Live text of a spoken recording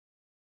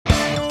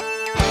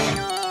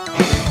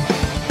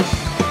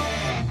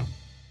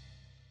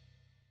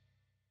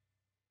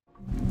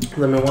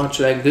Let me watch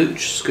that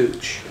gooch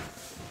scooch.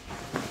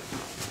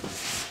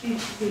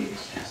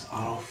 Yes,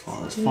 auto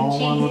fall. Let's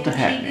follow on with the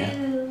hat,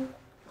 man.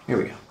 Here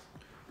we go.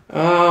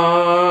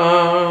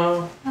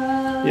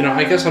 You know,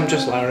 I guess I'm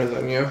just louder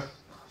than you.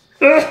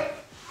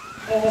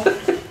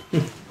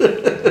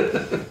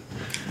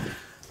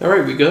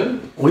 Alright, we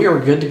good? We are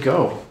good to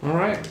go.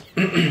 Alright.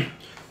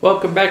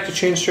 Welcome back to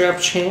Chinstrap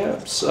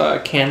Chaps,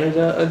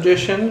 Canada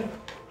edition.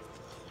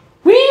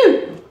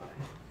 Woo!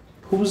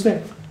 Who was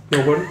there?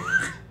 Nobody?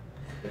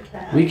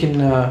 We can,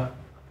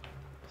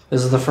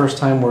 this is the first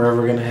time we're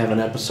ever going to have an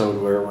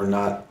episode where we're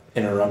not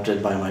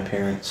interrupted by my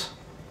parents.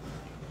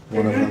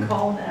 They're going to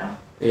call now.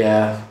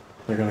 Yeah,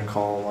 they're going to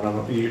call one of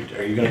them. Are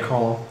you going to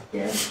call?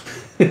 Yes.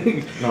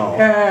 No.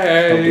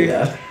 Hey! Don't do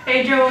that.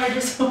 Hey Joe, I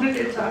just wanted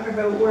to talk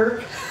about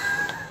work.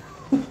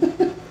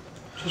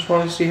 Just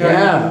want to see how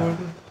you're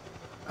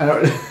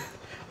doing.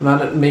 I'm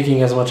not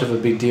making as much of a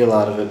big deal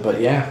out of it,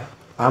 but yeah.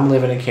 I'm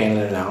living in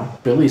Canada now.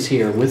 Billy's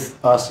here with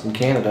us in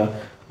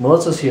Canada.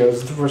 Melissa's here.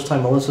 This is the first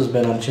time Melissa's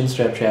been on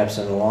Chinstrap Chaps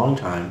in a long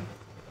time.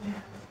 Yeah.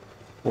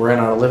 We're in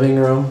our living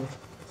room.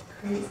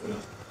 Crazy.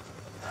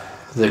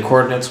 The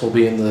coordinates will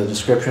be in the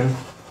description,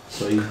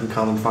 so you can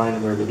come and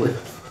find where we live.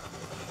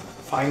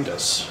 Find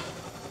us.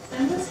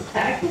 Send us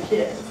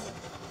packages.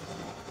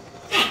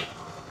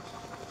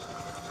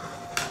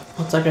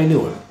 What's that guy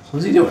doing?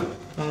 What's he doing?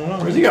 I don't know.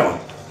 Where's he going?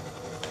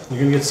 You're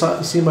gonna get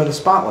seen by the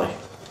spotlight.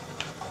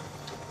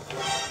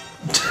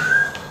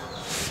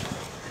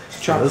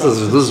 This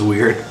is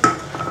weird.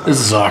 This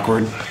is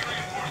awkward.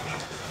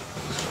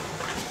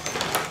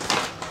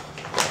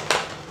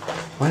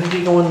 Why did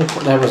he go in the...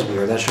 That was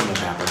weird. That shouldn't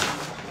have happened.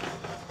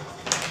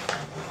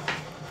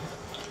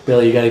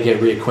 Billy, you gotta get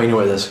reacquainted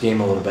with this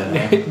game a little bit,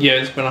 man. Yeah,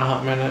 it's been a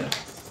hot minute.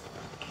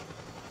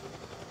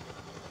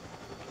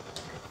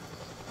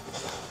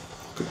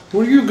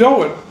 Where are you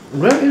going?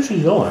 Where is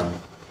he going?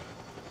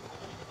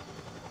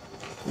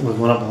 We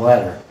went up a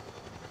ladder.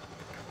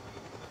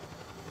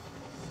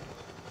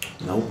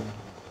 Nope.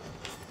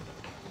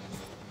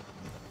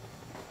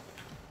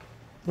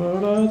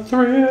 What a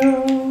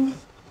thrill.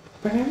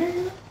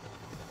 Bang.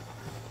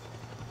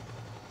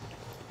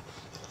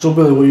 So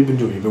Billy, what have you been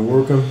doing? You been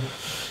working?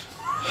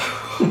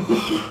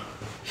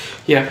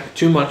 Yeah,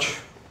 too much.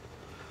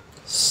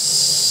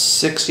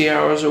 60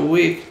 hours a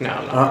week? No,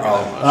 not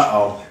really much.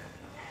 Uh-oh.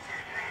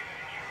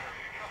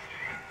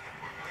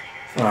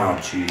 Oh,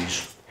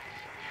 jeez.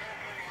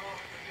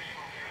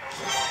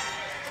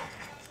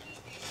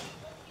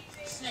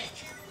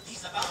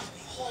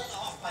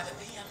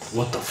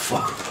 What the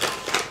fuck?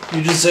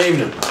 You just saved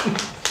him.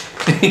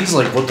 He's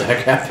like, what the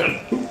heck happened?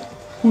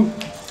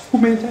 Who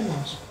made that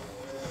noise?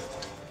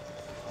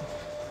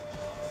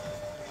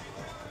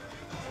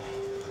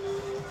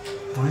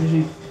 Why did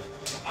he...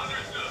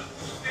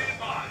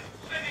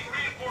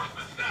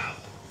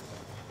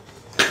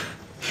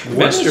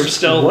 Mr.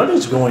 Still. What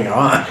is going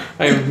on?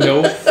 I have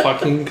no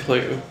fucking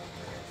clue.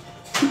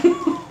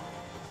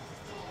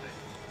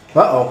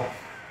 Uh-oh.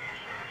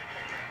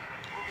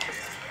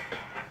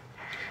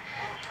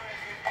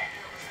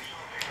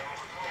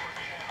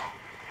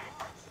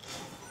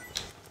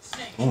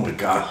 Oh my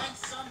god.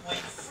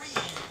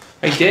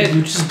 I did.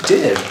 You just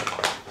did.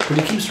 But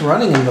he keeps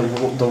running in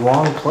the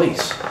wrong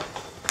place.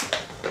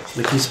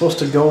 Like he's supposed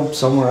to go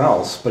somewhere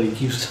else, but he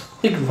keeps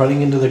like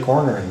running into the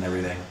corner and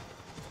everything.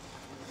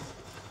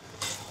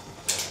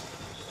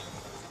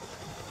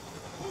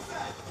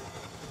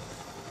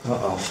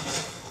 Uh-oh.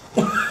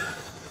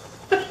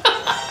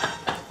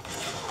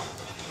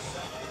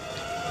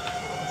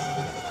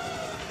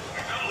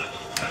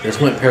 This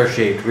went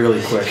pear-shaped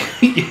really quick.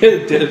 Yeah,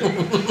 it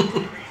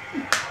did.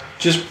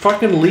 Just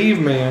fucking leave,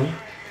 man.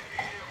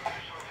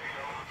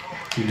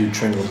 You do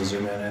Tringle to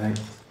zoom in, I think.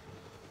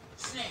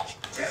 Snake,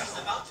 he's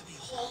about to be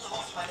hauled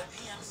off by the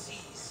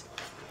PMCs.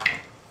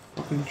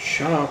 Fucking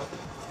shut up.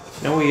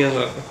 No, he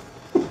isn't.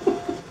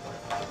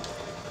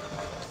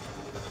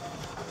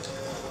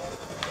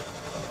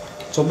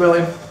 So,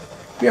 Billy,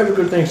 you have a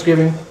good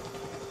Thanksgiving.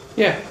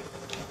 Yeah.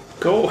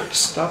 Go.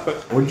 Stop it.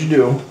 What'd you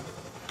do?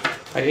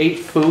 I ate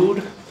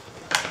food.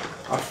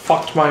 I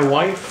fucked my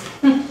wife.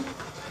 Yeah,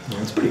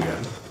 that's pretty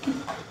good.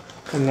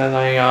 And then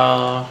I,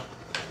 oh.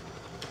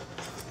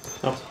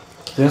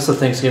 That's the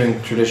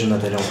Thanksgiving tradition that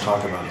they don't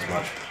talk about as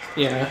much.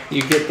 Yeah,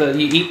 you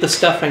eat the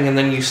stuffing and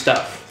then you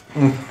stuff.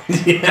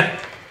 Yeah.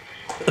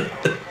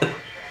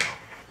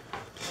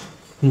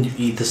 You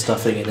eat the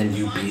stuffing and then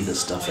you be the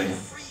stuffing.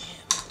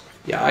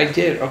 Yeah, I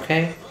did,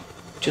 okay?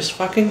 Just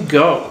fucking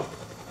go.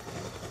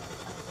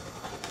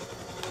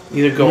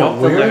 Either go up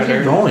the ladder. Where are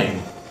you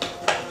going?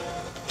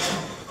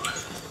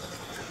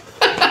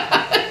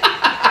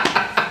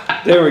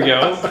 There we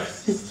go.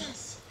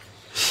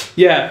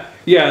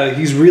 Yeah,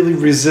 he's really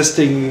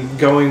resisting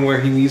going where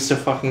he needs to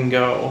fucking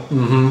go.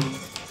 Mm-hmm.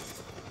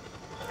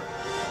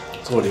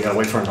 So what, you gotta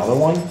wait for another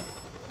one?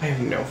 I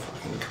have no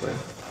fucking clue.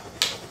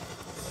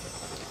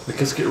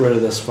 Let's get rid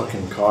of this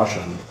fucking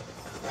caution.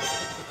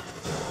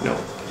 No.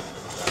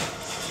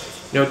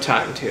 No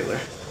time, Taylor.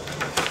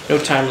 No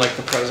time like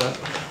the present.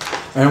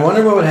 I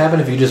wonder what would happen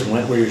if you just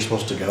went where you're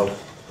supposed to go.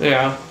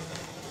 Yeah.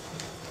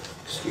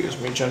 Excuse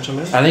me,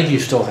 gentlemen. I think you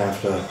still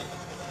have to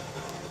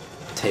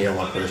tail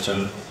a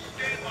person.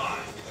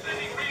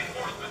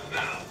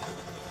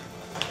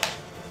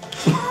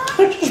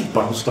 Just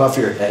bounced off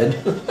your head.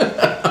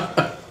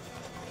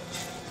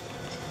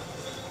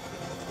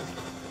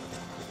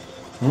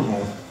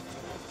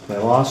 They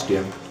lost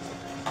you.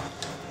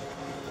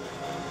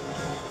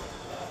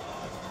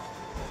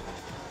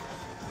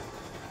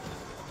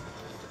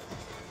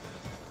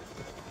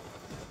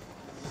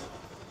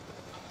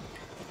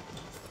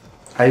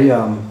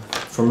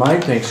 For my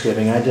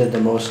Thanksgiving, I did the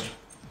most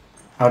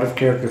out of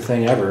character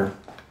thing ever.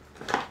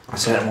 I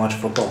sat and watched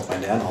football with my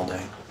dad all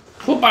day.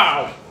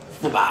 Football.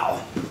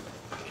 Football.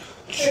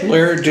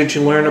 Did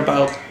you learn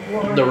about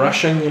the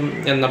rushing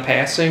and the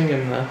passing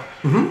and the?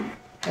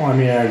 Well, I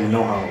mean, I already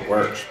know how it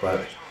works,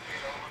 but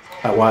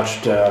I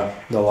watched the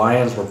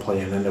Lions were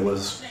playing, and it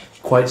was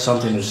quite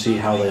something to see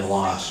how they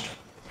lost.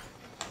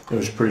 It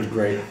was pretty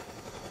great.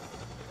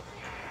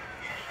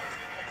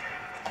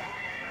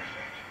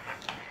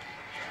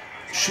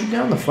 Shoot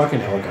down the fucking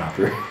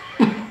helicopter.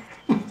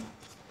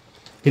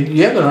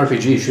 You have an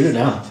RPG, shoot it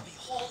down. To be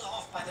hauled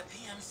off by the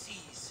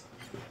PMCs.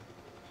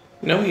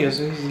 No, he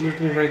isn't. He's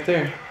literally right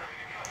there.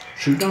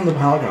 Shoot down the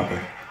helicopter.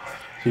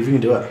 See if you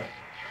can do it.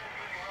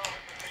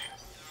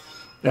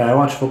 Yeah, I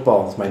watch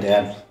football with my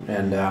dad,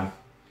 and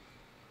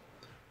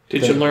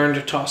Did you learn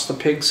to toss the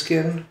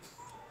pigskin?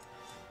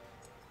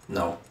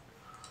 no.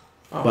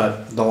 Oh.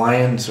 But the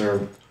Lions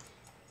are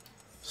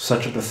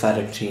such a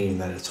pathetic team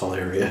that it's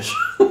hilarious.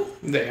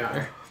 They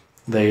are.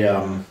 They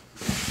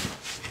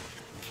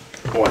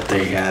what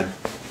they had.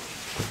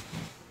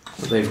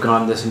 They've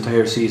gone this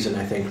entire season,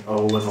 I think,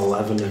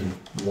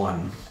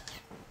 0-11-1.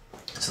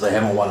 So they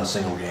haven't won a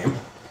single game.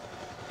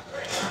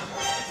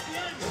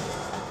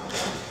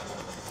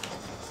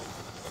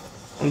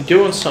 I'm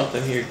doing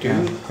something here, dude.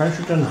 Yeah. Try to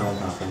shoot down the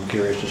helicopter. I'm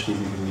curious to see if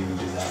you can even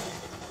do that.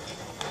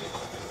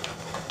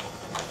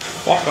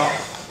 Walk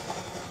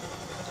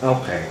off.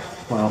 Okay.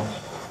 Well.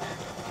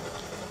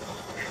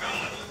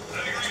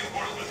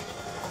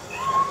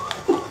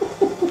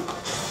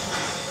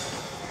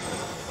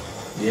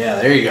 Yeah,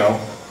 there you go.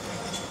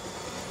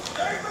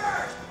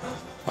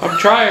 I'm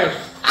trying.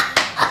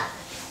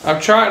 I'm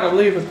trying to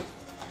leave it.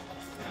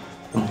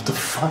 What the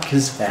fuck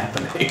is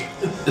happening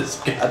in this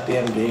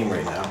goddamn game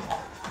right now?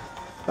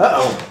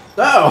 Uh-oh.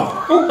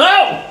 No!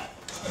 No!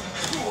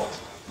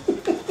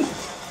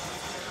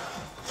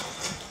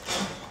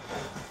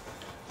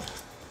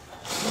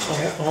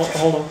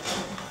 Hold on.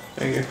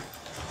 There you go.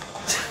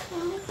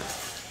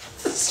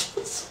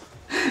 This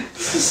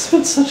has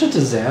been such a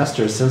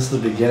disaster since the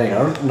beginning. I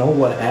don't know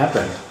what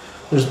happened.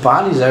 There's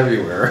bodies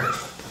everywhere.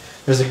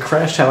 There's a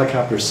crashed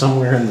helicopter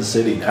somewhere in the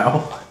city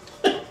now.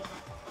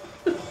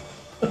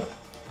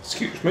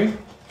 Excuse me.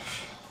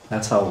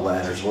 That's how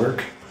ladders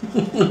work.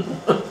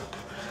 As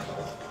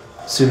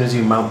soon as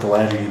you mount the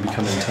ladder, you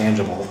become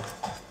intangible.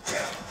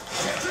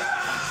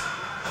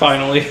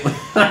 Finally.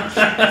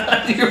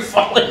 You're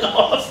falling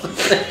off the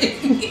thing.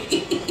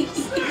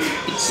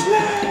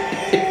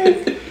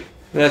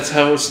 That's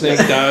how Snake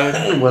died.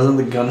 It wasn't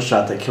the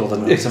gunshot that killed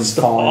him. It was him It's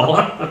the falling fall.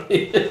 off.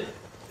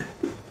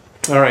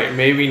 Alright,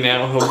 maybe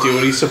now he'll do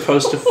what he's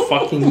supposed to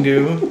fucking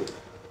do.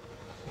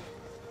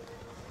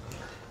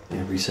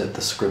 Yeah, reset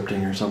the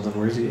scripting or something.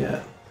 Where's he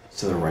at?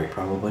 To the right,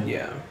 probably.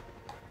 Yeah.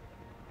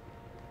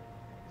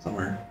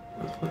 Somewhere.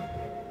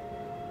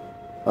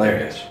 Oh, there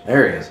he is.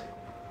 There he is.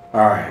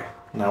 Alright.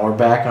 Now we're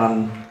back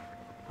on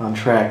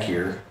track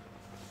here.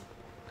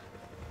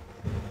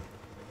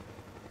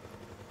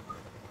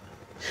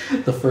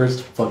 The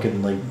first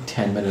fucking,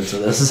 10 minutes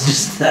of this is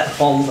just that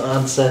whole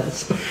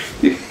nonsense.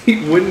 He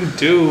wouldn't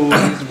do what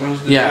he's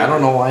supposed to do. Yeah, I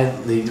don't know why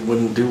he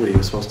wouldn't do what he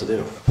was supposed to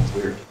do. It's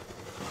weird.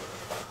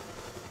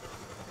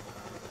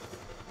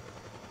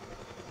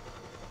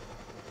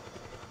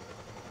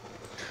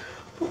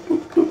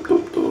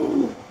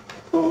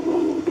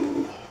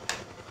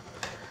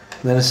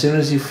 Then as soon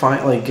as you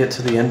get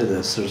to the end of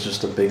this, there's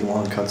just a big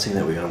long cutscene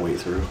that we gotta wait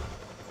through.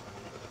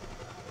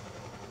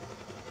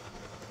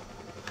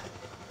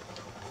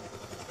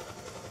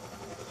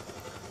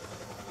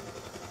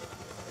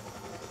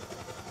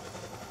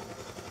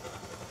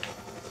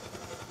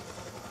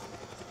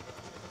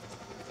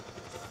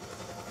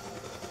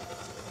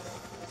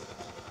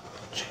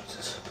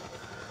 Jesus.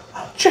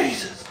 Oh,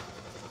 Jesus.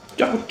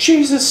 Oh,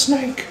 Jesus,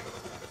 Snake.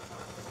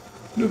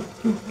 No,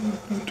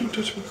 don't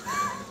touch me.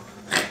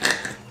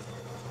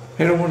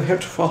 I don't want to have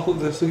to follow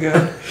this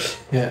again.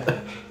 Yeah.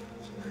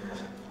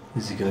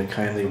 Is he gonna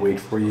kindly wait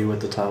for you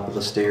at the top of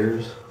the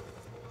stairs?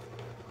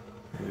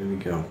 Here we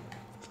go.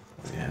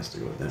 He has to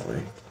go that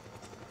way.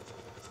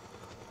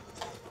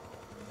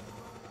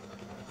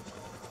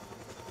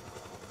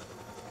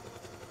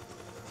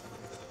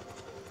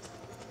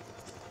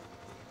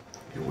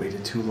 You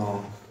waited too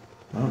long.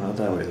 No, not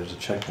that way. There's a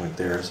checkpoint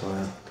there, so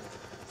that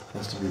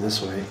has to be this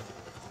way.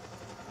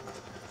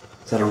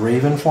 Is that a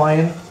raven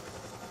flying?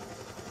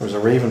 There's a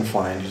raven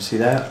flying. Did you see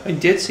that? I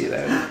did see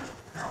that.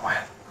 Or what?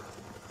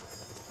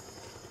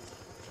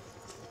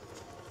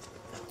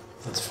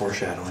 That's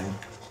foreshadowing.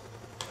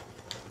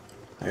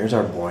 There's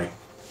our boy.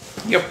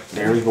 Yep.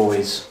 There he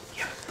goes.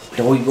 Yep.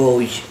 There he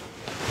goes.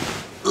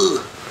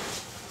 Ugh.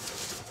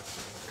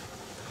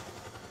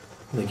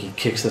 I think he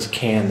kicks this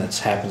can that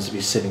happens to be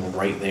sitting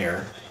right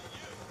there.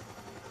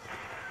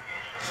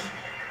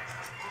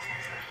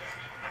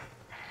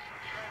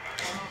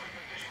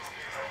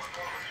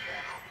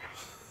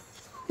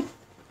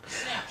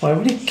 Why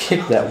would he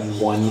kick that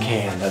one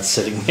can that's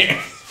sitting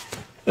there?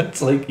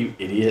 It's like, you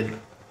idiot.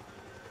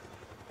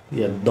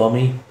 You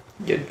dummy.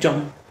 You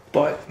dumb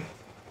butt.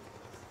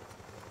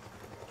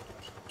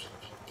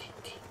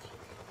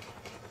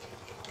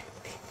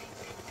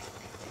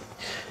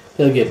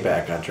 He'll get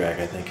back on track,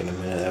 I think, in a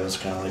minute. That was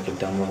kind of like a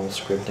dumb little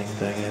scripting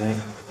thing, I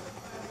think.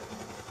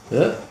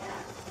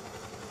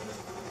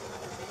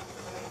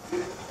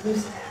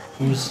 Who's that?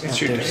 Who's It's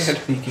out your there dad.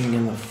 speaking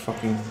in the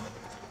fucking...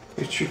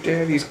 It's your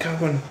dad, he's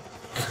coming.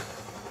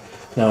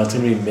 No, it's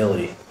gonna be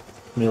Millie.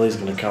 Millie's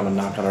gonna come and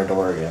knock on our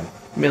door again.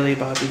 Millie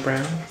Bobby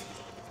Brown.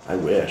 I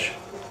wish.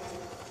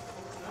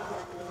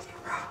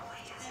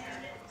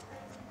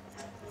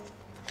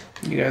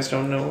 You guys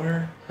don't know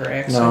her? Her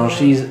accent? No,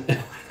 she's... I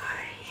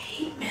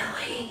hate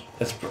Millie.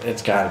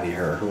 It's gotta be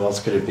her. Who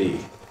else could it be?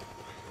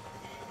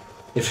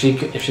 If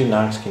she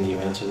knocks, can you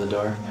answer the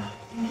door?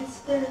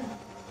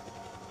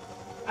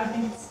 I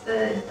think it's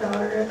the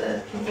daughter of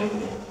the people who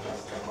did the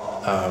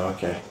festival. Oh,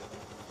 okay.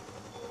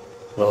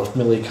 Well, if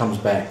Millie comes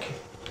back,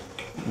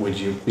 would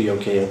you be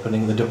okay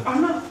opening the door?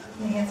 I'm not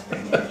fucking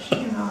answering it. She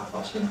can knock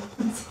while she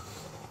wants.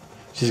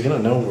 She's gonna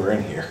know we're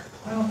in here.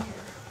 I don't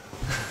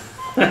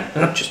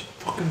care. Just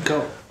fucking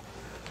go.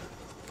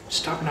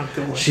 Stop not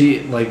going. She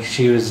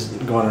was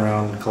going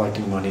around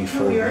collecting money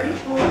for... No, we already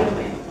told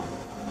Millie.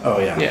 Oh,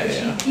 yeah.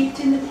 Yeah. She peeped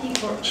in the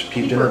peeper. She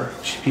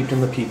peeped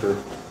in the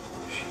peeper.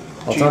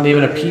 Well, it's not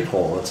even a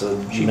peephole. It's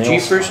a She male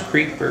jeepers swan.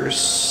 creepers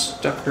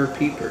stuck her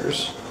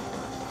peepers.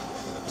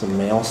 It's a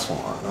male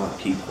swan, not a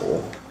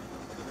peephole.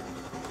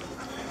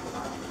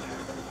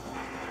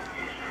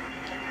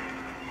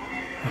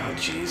 Oh,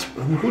 jeez.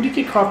 Who did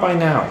he get caught by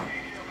now?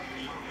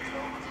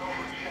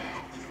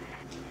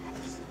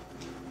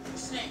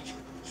 Snake,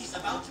 he's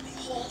about to be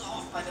hauled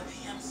off by the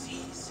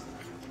PMCs.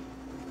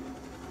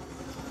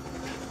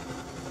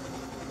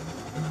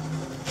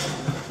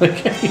 Like,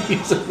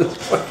 he's this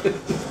fucking...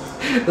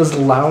 This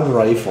loud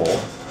rifle.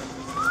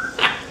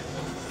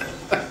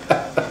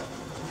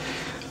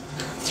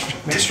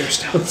 Master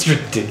Stealth. That's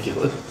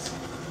ridiculous.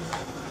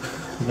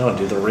 No,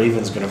 dude, the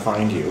Raven's gonna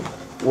find you.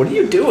 What are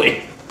you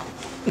doing?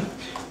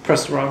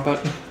 Press the wrong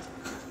button.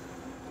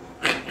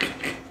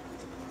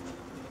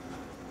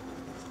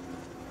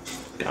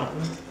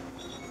 Gone.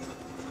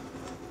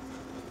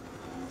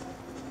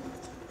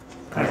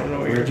 I don't know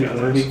where your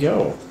gun Where'd he is.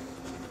 go?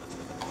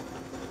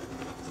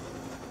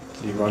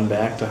 Did he run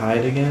back to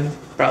hide again?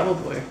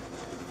 Probably.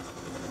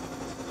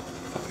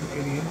 Fucking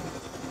idiot.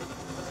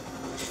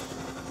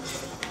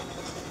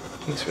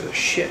 Thanks for the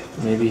shit.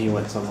 Maybe he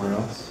went somewhere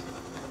else.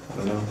 I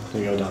don't know. Did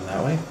he go down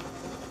that way?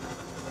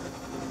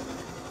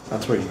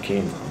 That's where you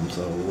came from,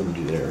 so it wouldn't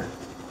be there.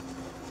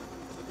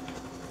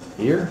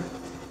 Here?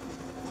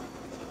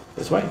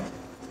 This way?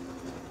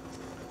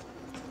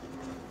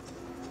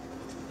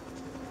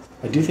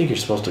 I do think you're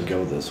supposed to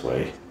go this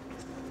way.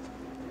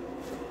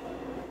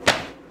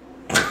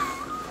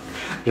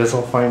 Guess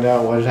I'll find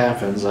out what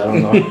happens. I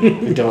don't know.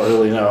 We don't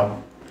really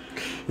know.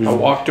 I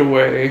walked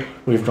away.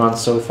 We've gone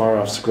so far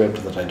off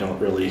script that I don't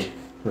really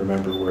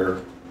remember where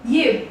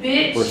Yeah,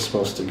 bitch. we're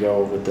supposed to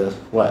go with this.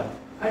 What?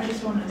 I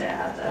just wanted to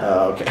add that.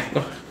 Oh, okay.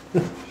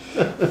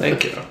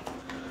 Thank you.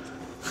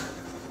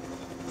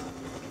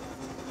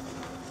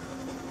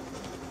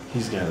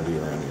 He's got to be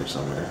around here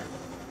somewhere.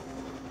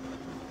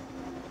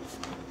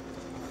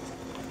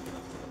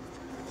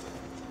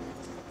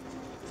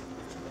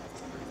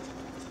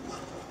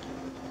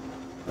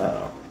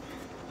 Uh-oh.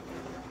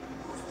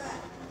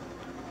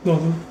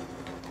 Nothing.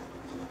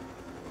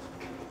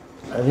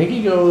 I think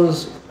he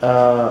goes,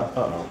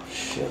 uh-oh,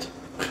 shit.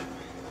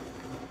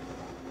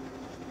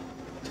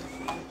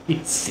 He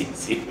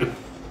sees you.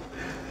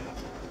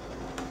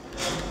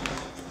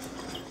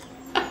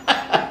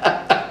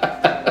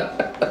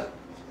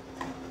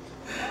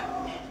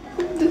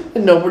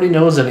 And nobody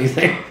knows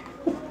anything.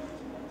 Oh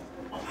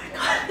my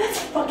god, that's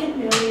fucking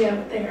Millie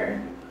out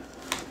there.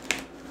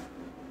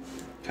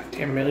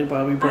 Goddamn Millie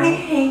Bobby I Brown.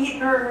 hate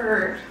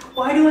her.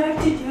 Why do I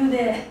have to do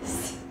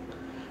this?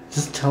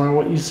 Just tell her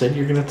what you said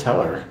you're gonna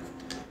tell her.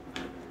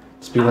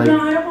 Just be I like,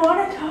 don't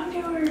want to talk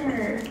to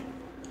her.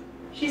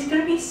 She's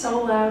gonna be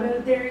so loud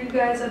out there, you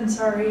guys. I'm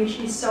sorry.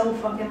 She's so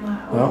fucking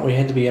loud. well, we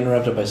had to be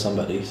interrupted by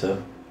somebody,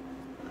 so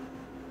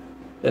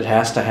it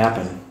has to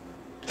happen.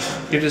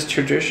 It is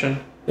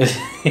tradition.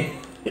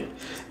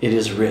 It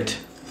is writ.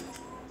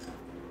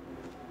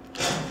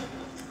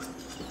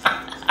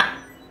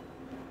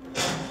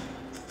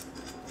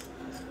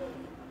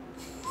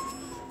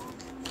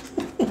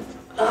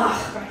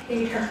 Ugh, I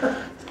hate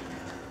her.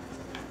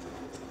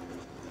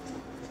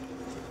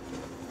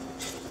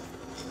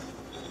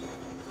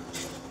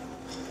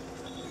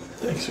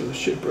 Thanks for the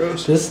shit,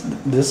 bros.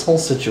 This whole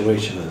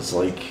situation is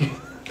like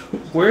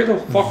Where the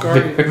fuck are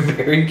you?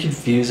 very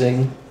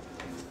confusing.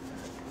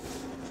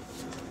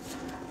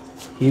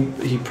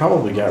 He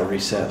probably got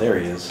reset. There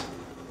he is.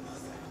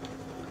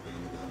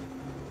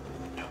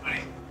 Nobody.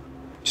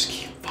 Just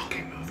keep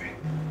fucking moving.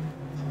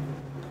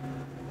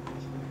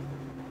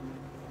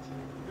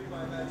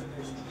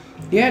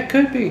 Yeah, it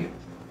could be.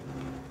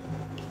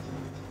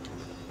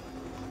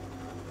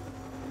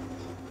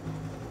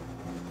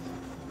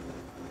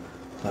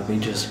 Let me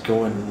just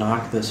go and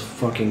knock this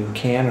fucking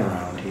can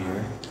around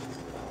here.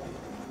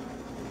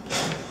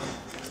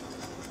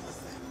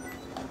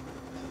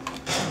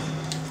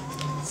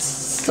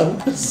 So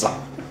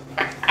bizarre.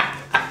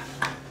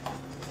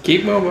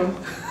 Keep moving.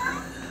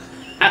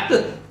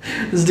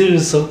 This dude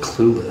is so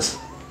clueless.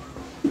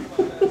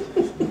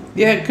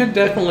 Yeah, it could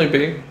definitely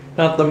be.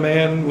 Not the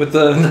man with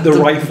the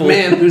rifle.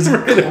 Man who's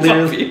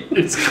clearly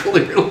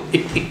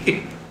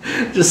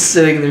just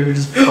sitting there who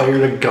just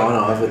fired a gun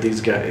off at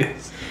these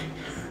guys.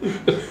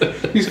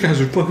 These guys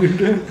are fucking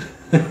dead.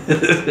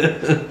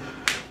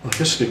 I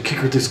guess they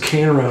kick this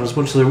can around as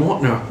much as they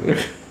want now.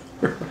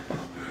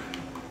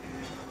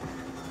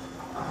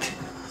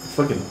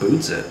 Fucking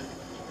boots it.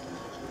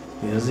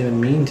 He doesn't even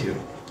mean to.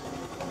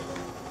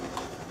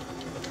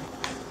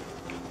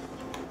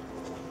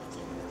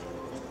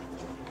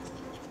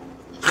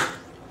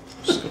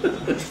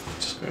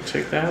 Just gonna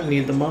take that.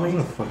 Need the money.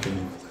 What a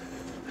fucking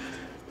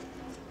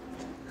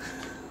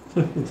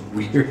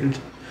weird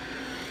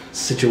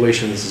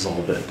situation this has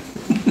all been.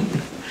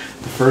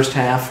 The first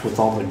half with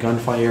all the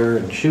gunfire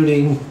and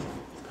shooting.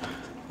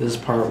 This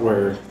part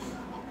where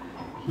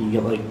he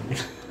like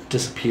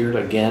disappeared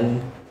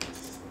again.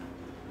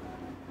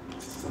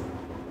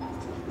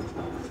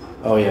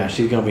 Oh yeah,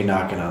 she's gonna be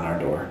knocking on our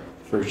door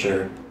for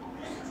sure.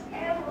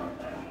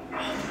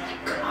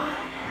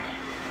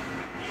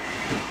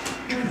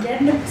 You're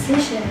dead in a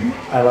position.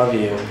 I love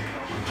you.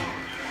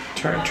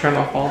 Turn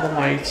off all the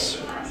lights.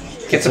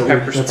 Get the That's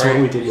pepper what That's what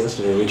spray. we did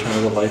yesterday. We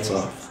turned the lights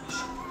off.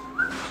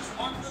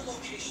 Mark the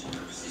location of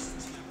the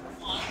resistance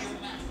member on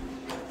your map.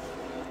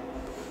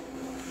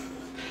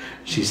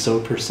 She's so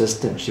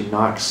persistent. She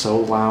knocks so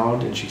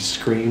loud and she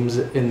screams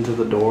into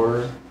the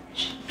door.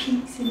 She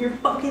peeks in your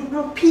fucking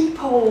little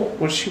peephole.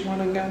 What does she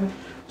want again?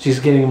 She's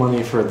getting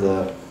money for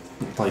the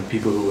like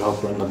people who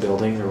help run the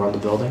building or run the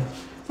building.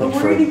 But Like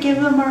we're for going to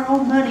give them our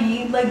own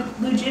money. Like,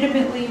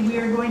 legitimately, we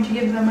are going to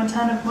give them a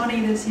ton of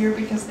money this year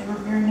because they were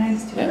very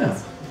nice to yeah.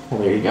 us. Well,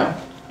 there you go.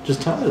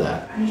 Just tell her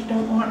that. I just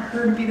don't want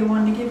her to be the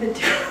one to give it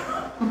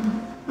to.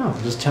 No,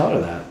 just tell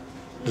her that.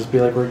 Just be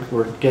like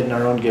we're getting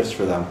our own gifts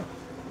for them.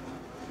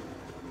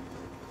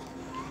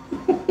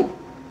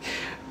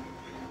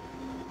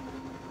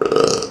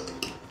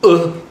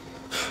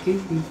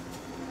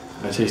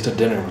 I tasted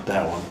dinner with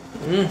that one.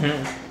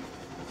 Mm-hmm.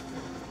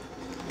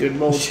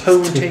 Good old Just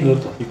turn the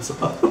poutine. lights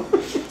off.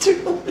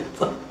 Turn the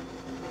lights off.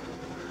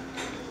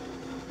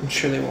 I'm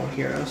sure they won't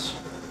hear us.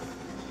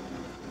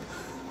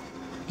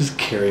 Just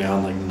carry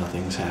on like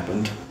nothing's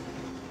happened.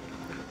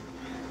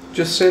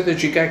 Just say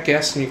that you got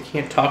guests and you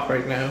can't talk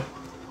right now.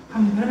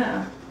 I'm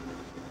gonna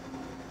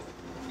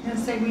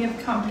say we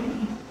have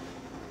company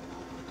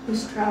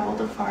who's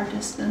traveled a far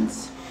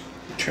distance.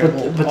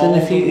 Travel But all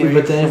then the way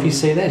if from- you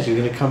say that, she's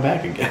gonna come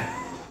back again.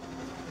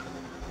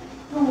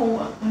 No,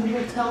 I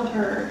will tell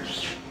her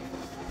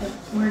that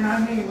we're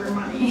not gonna give her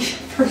money,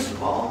 first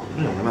of all.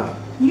 No, we're not.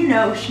 You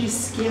know she's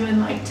skimming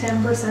like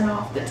 10%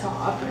 off the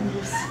top and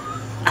just...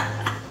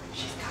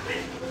 She's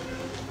coming.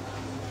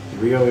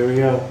 Here we go. Here we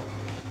go.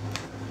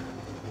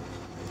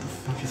 What the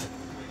fuck is?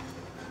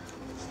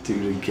 Let's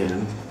do it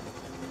again.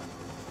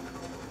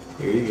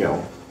 Here you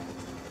go.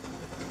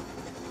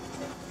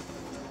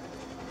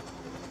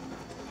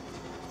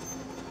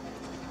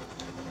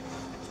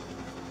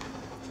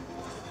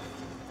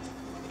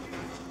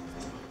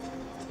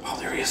 Oh,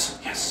 there he is.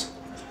 Yes.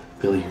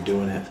 Billy, you're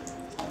doing it.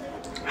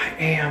 I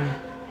am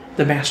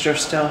the master of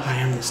stealth. I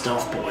am the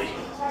stealth boy.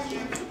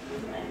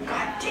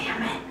 God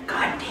damn it.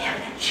 God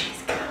damn it.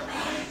 She's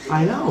coming.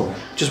 I know.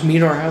 Just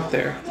meet her out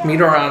there. Meet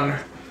her on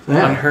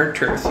her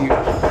turf. You.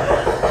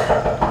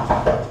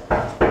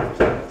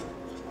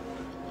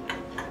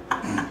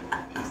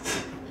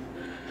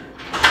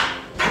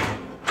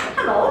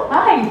 Hello.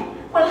 Hi.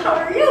 Well, how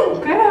are you?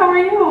 Good, how are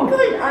you?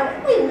 Good.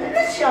 We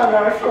missed you on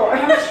our floor.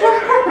 I'm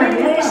sure.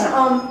 Anyways,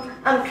 Yeah.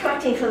 I'm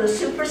collecting for the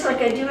supers like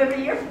I do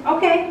every year.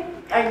 Okay.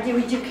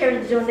 Would you care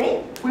to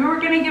donate? We were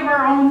gonna give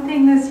our own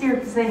thing this year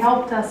because they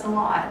helped us a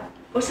lot.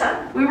 What's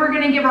that? We were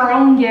gonna give our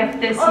own gift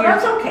this Oh, year.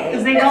 that's okay.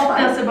 Because they That's helped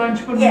fine. us a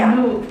bunch when Yeah.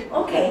 we moved.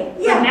 Okay.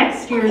 But Yeah.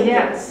 next year, Okay.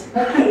 yes.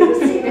 Okay. We'll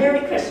see you. Merry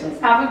Christmas.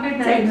 Have a good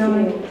night, Thank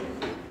Millie. you.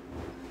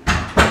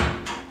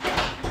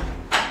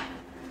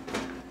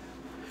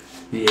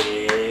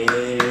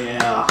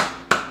 Yeah.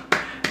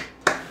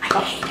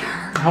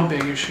 How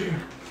big is she?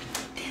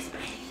 This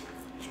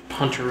big.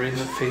 Punch her in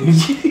the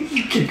face.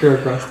 You kick her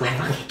across the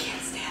hall. I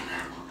can't stand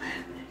that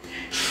woman.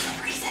 She's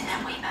the reason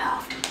that we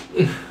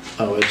moved.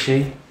 Oh, is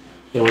she?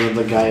 It wasn't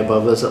the guy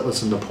above us that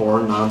listened to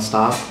porn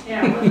nonstop.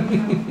 Yeah, it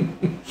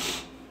wasn't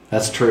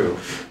That's true.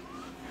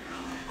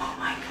 Oh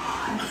my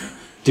god.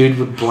 Dude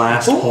would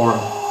blast porn.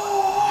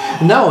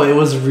 No, it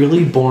was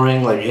really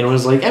boring. Like it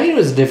was like, I mean, it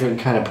was a different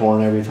kind of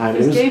porn every time.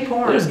 It was gay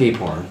porn. It was gay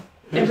porn.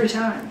 Every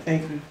time.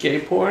 Gay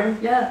porn?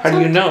 Yeah. How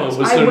do you know? Was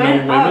I there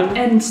went no up women?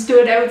 and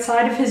stood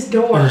outside of his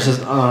door. It was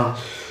just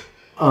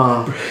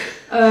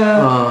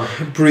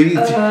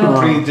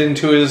Breathed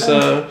into his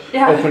yeah.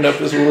 opened up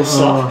his little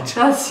soft.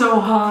 That's so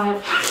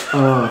hot.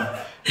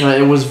 No,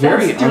 it was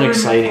very That's doing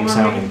unexciting it for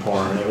sounding me.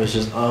 porn. It was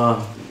just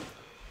That's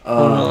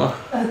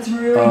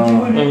really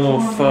doing it for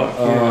me. Fuck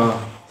yeah.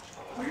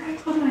 Where did I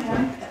put my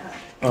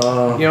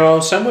iPad? You know,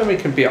 some women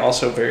can be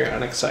also very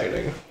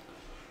unexciting.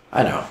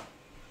 I know.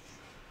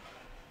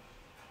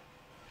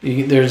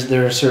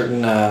 There are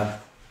certain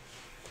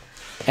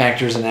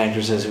actors and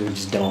actresses who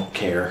just don't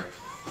care.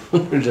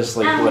 They're just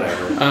like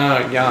whatever.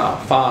 Yeah,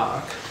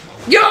 fuck.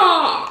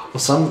 Yeah! Well,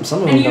 some of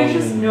them And you don't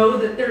just even. know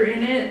that they're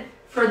in it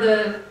for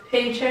the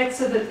paycheck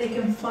so that they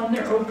can fund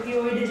their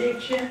opioid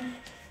addiction.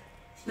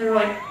 They're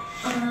like,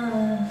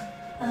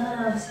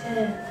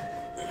 sad.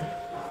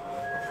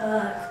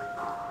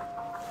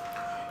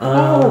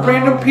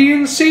 Random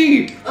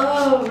PNC!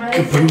 Oh,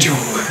 right.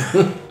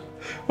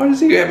 Why does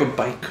he have a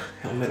bike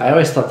helmet? I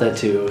always thought that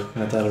too.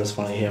 I thought it was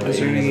funny. He had Is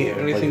there a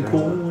anything biker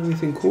cool? helmet.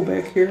 Anything cool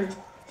back here?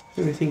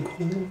 Anything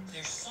cool?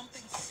 There's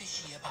something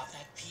fishy about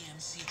that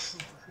PMC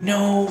trooper.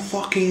 No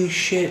fucking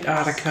shit,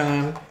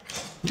 Otacon.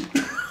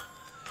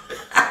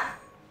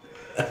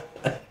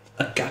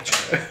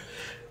 Gotcha.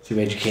 Too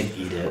bad you can't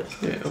eat it.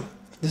 Yeah.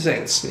 This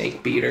ain't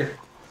Snake Beater.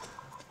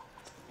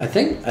 I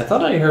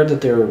thought I heard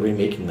that they were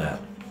remaking that.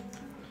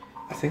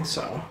 I think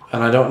so.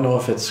 And I don't know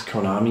if it's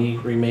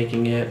Konami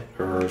remaking it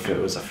or if it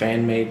was a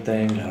fan-made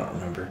thing. I don't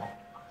remember.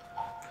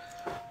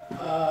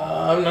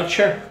 I'm not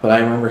sure. But I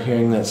remember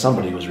hearing that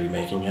somebody was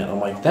remaking it. I'm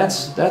like,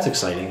 that's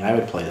exciting. I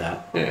would play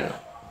that. Yeah.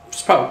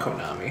 It's probably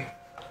Konami.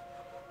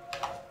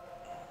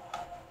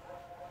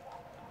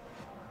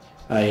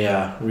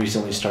 I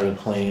recently started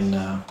playing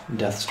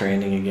Death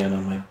Stranding again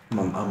on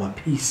my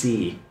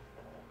PC.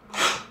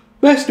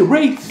 Master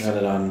Race! Got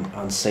it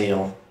on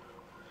sale.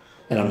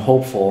 And I'm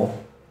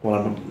hopeful, what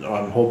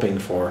I'm hoping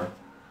for,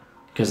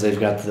 because they've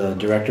got the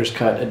Director's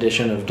Cut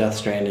edition of Death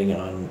Stranding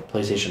on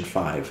PlayStation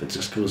 5. It's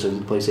exclusive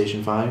to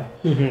PlayStation 5,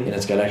 and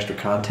it's got extra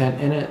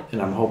content in it,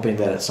 and I'm hoping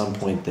that at some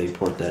point they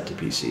port that to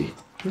PC.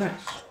 Nice.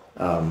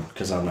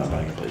 Because I'm not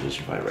buying a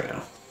PlayStation 5 right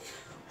now.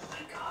 Oh my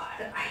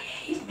god, I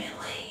hate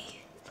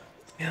Millie.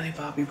 Millie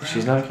Bobby Brown.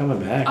 She's not coming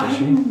back, is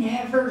she? I'm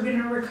never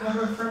gonna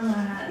recover from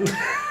that.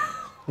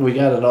 We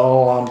got it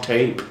all on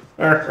tape.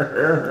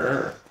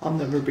 I'll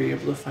never be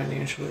able to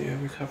financially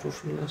recover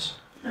from this.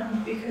 No,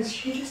 because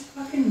she just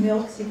fucking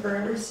milks you for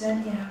every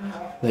cent you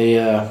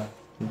have.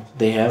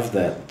 They have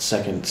that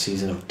second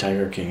season of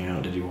Tiger King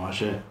out. Did you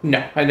watch it?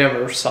 No, I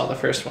never saw the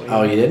first one.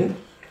 Oh, you didn't?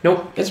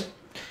 Nope.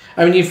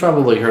 I mean, you've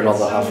probably heard all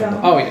the huff and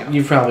the... Oh, yeah.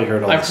 You've probably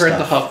heard all I've the heard stuff.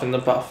 the huff and the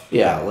buff.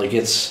 Yeah, like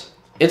it's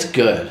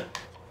good,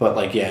 but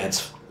like yeah,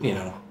 it's, you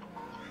know,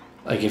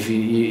 like if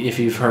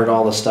you've heard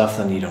all the stuff,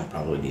 then you don't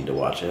probably need to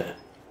watch it.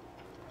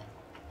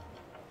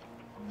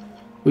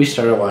 We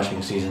started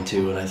watching season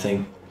 2, and I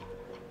think,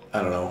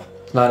 I don't know,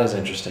 it's not as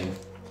interesting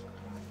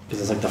because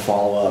it's like the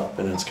follow up,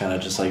 and it's kind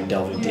of just like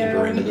delving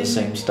deeper into the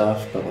same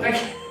stuff. But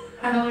like,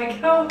 I like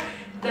how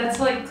that's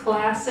like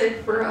classic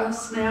for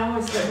us now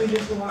is that we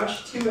just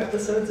watch 2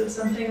 episodes of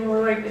something and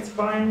we're like, it's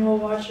fine, we'll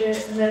watch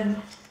it, and then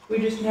we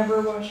just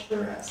never watch the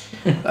rest.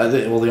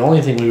 well, the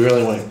only thing we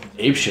really went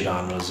apeshit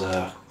on was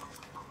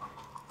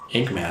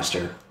Ink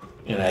Master,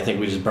 and I think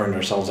we just burned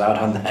ourselves out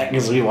on that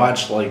because we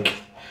watched like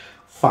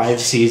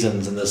 5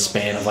 seasons in the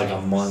span of like a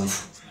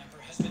month.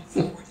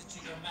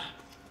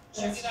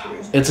 That's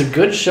true. It's a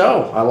good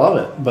show. I love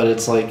it. But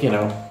it's like, you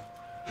know,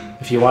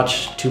 if you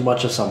watch too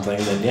much of something,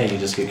 then yeah, you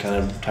just get kind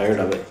of tired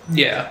of it.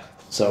 Yeah.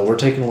 So we're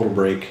taking a little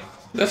break.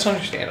 That's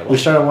understandable. We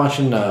started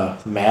watching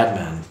Mad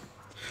Men.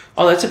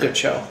 Oh, that's a good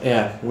show.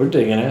 Yeah, we're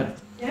digging it.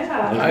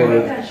 Yeah, Like, I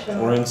like that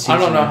show. We're in season I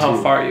don't know 2.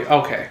 how far you...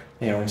 Okay.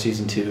 Yeah, we're in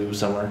season 2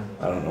 somewhere.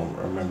 I don't know.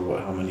 Remember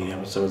how many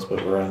episodes,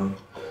 but we're on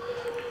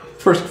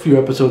first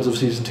few episodes of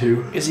season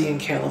 2. Is he in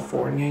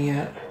California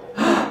yet?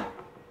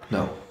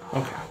 No.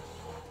 Okay.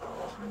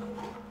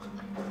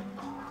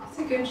 It's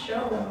a good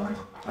show though.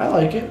 I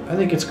like it. I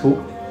think it's cool.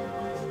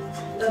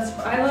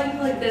 I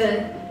like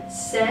the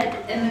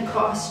set and the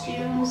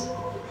costumes.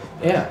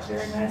 Yeah.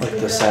 Very nice. Like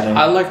the setting.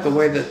 I like the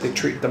way that they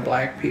treat the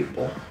black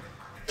people.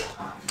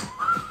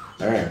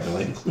 Alright,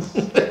 Billy.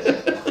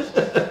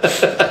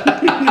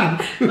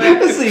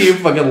 I see you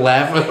fucking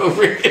laughing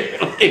over here.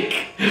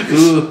 Like,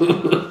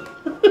 ooh.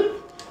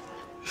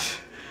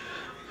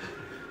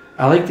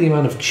 I like the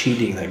amount of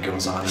cheating that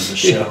goes on in the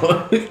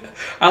show.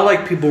 I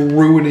like people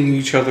ruining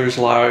each other's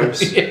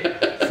lives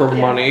for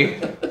money.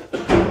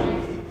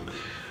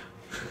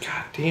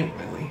 God damn,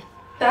 Millie.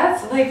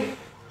 That's like,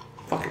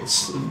 Fucking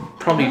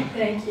probably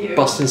thank you.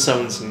 busting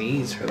someone's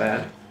knees for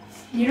that.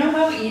 You know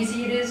how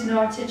easy it is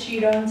not to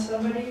cheat on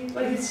somebody?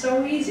 Like, it's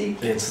so easy.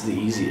 It's the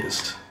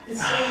easiest.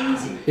 It's so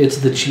easy. It's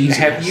the cheesiest.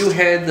 Have you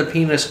had the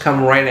penis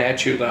come right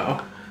at you,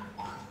 though?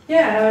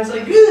 Yeah, I was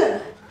like,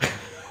 ugh.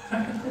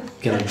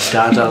 Gonna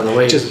dodge out of the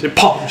way. Just a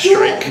palm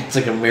strike. It's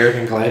like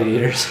American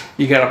Gladiators.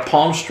 You gotta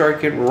palm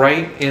strike it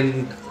right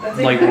in, That's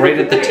like exactly right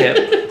at the right.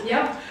 tip.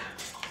 Yep.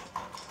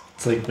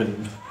 It's like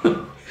when So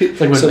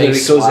that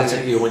Mace it goes swats in.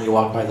 at you when you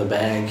walk by the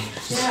bag.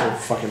 It's Yeah.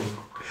 so fucking.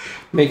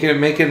 Make it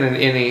an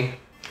innie.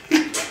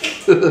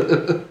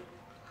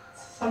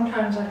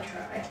 Sometimes I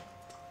try.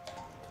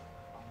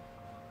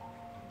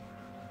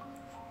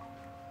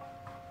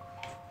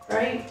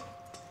 Right?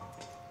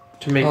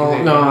 To make Oh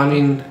it no, I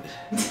mean,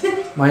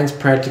 mine's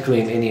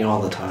practically an innie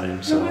all the time.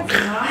 No, So it's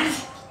not.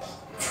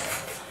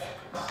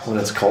 when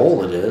it's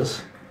cold, it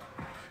is.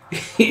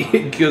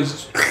 it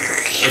goes.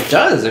 It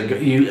does.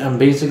 I'm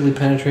basically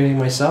penetrating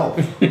myself.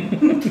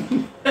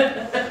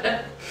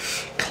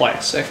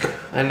 Classic.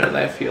 I know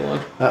that feeling.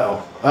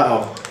 Uh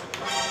oh.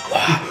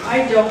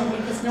 I don't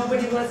because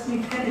nobody lets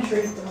me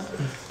penetrate them.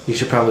 You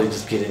should probably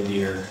just get into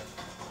your.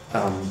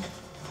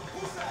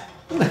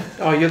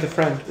 Oh, you're the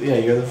friend. Yeah,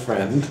 you're the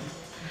friend.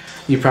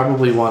 You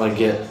probably want to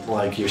get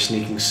like your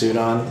sneaking suit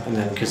on, and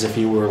then because if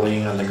you were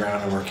laying on the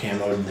ground and were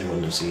camoed, they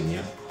wouldn't have seen you.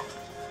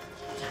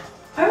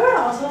 I would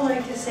also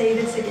like to say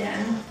this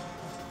again,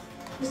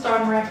 just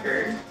on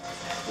record.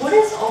 What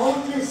is all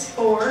of this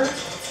for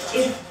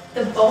if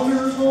the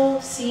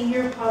vulnerable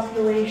senior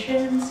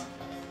populations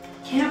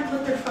can't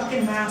put their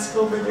fucking mask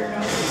over their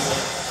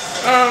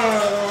nose?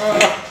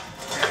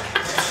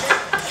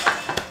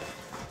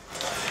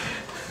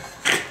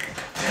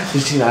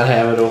 Did she not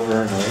have it over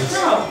her nose?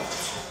 No.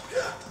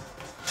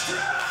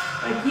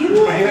 Like,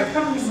 you are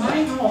coming to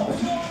my home.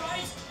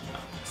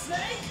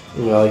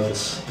 Ooh, I like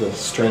this. The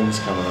strings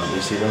coming up.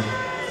 You see them?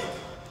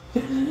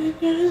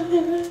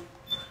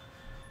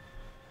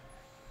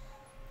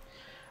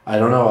 I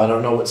don't know. I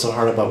don't know what's so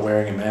hard about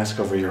wearing a mask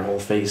over your whole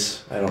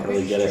face. I don't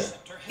really get it.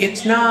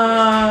 It's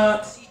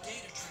not.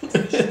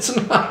 It's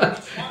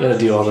not. You gotta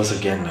do all this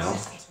again now.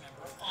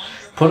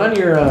 Put on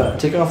your.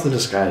 Take off the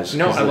disguise.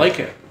 No, 'cause I like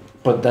it.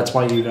 But that's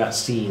why you got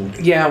seen.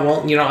 Yeah,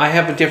 well, you know, I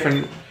have a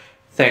different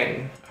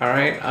thing. All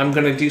right, I'm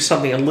gonna do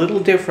something a little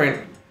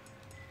different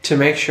to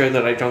make sure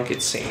that I don't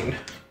get seen.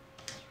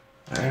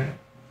 All right.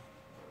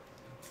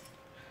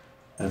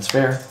 That's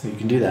fair. You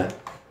can do that.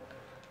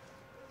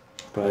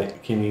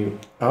 But can you...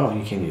 Oh,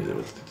 you can use it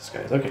with the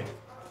disguise. Okay.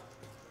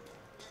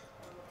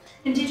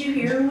 And did you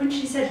hear when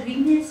she said, we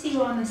can see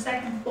you on the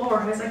second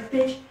floor? I was like,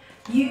 bitch,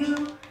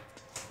 you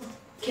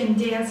can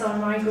dance on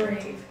my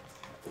grave.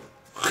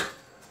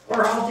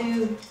 Or I'll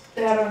do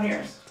that on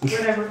yours.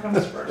 Whatever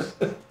comes first.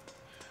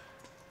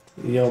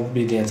 You'll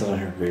be dancing on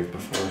her grave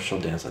before she'll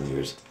dance on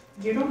yours.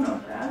 You don't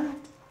know that.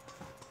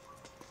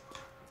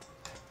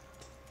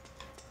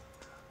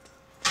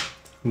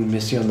 We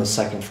missed you on the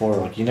second floor.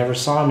 Like, you never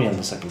saw me on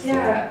the second floor.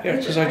 Yeah. Yeah,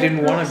 because I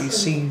didn't want to be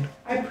seen.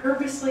 I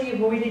purposely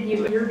avoided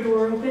you. Your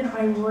door open,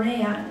 I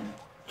ran.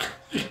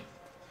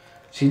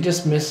 She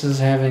just misses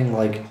having,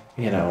 like,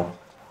 you know,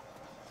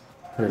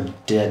 her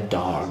dead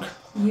dog.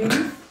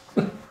 Youth?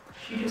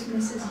 She just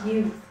misses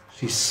youth.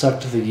 She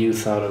sucked the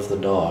youth out of the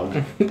dog.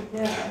 Yeah.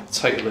 That's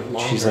how you live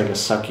longer. She's like a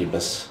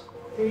succubus.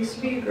 There used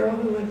to be a girl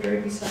who lived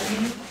right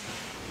beside me.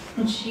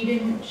 And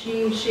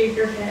she shaved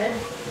her head,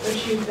 but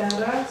she was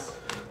badass.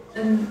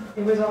 And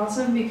it was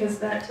awesome because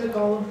that took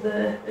all of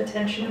the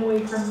attention away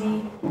from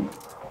me.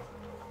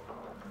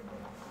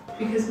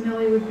 Because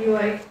Millie would be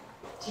like,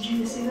 did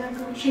you see that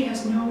girl? She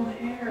has no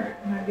hair.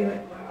 And I'd be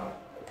like, wow.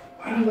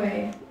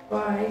 Anyway,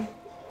 bye.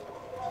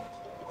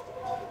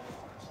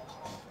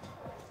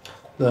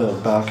 The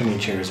balcony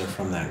chairs are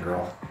from that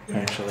girl,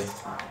 actually.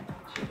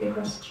 She gave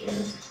us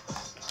chairs.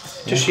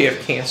 Does she have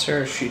cancer?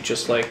 Or is she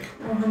just like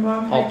Well, her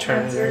mom had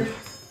alternative?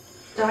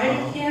 cancer. Died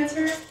of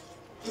cancer?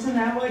 Isn't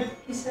that what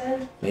he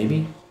said?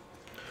 Maybe.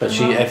 But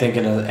she, I think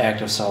in an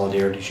act of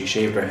solidarity, she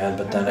shaved her head,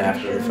 but then I'm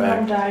after pretty the sure her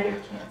mom fact... died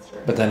of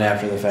cancer. But then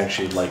after the fact,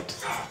 she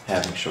liked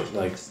having short,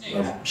 like,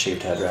 a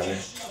shaved head, rather.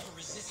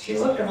 She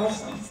looked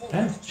awesome.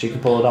 Yeah, she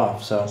could pull it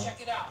off, so...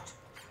 Check it out.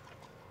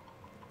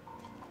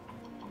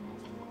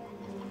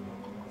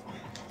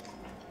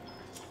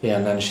 Yeah,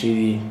 and then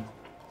she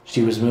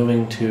was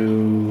moving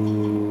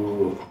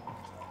to...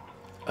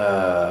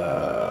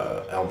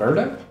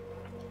 Alberta?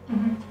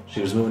 Mm-hmm.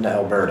 She was moving to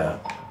Alberta.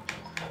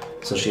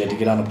 So she had to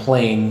get on a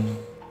plane.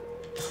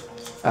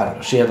 I don't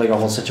know. She had like a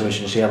whole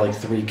situation. She had like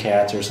 3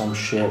 cats or some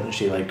shit, and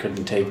she like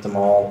couldn't take them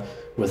all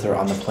with her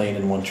on the plane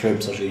in one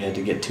trip. So she had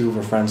to get 2 of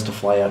her friends to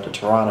fly out to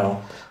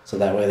Toronto, so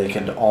that way they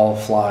could all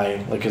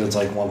fly. Like, 'cause it's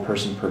like 1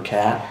 person per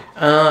cat.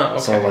 Okay.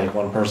 So like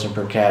 1 person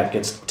per cat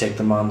gets to take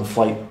them on the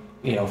flight,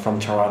 you know, from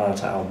Toronto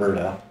to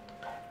Alberta.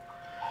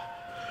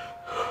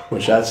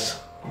 Which that's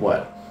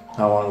what?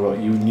 How long ago?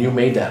 You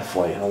made that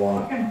flight? How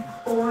long? Fucking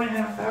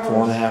 4.5 hours.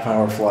 4.5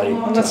 hour flight.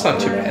 Well, That's not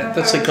too Alberta. bad.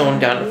 That's like going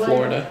down to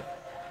Florida.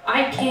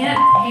 I can't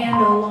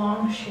handle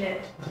long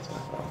shit.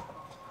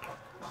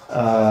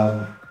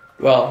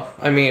 Well,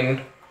 I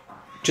mean,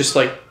 just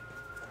like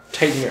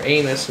tighten your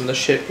anus and the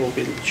shit will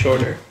be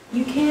shorter.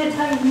 You can't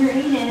tighten your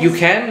anus. You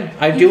can.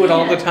 I You do it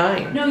all the can't.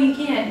 time. No, you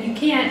can't. You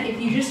can't. If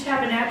you just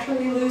have a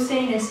naturally loose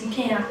anus, you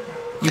can't.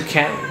 You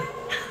can.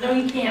 No,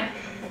 you can't.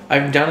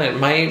 I've done it.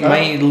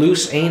 My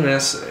loose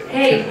anus.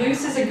 Hey,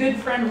 Luce is a good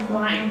friend of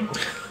mine.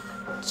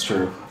 It's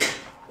true.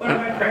 One of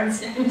my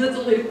friends named is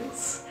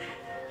Luce.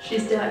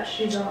 She's Dutch.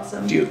 She's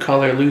awesome. Do you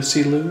call her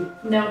Lucy Lou?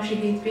 No, she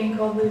hates being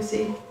called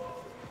Lucy.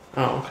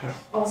 Oh, okay.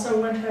 Also,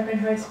 one time in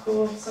high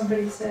school,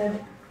 somebody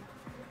said,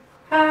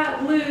 "Ah,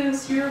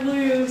 Luce, you're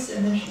loose,"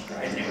 and then she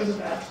cried, and it was a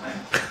bad time.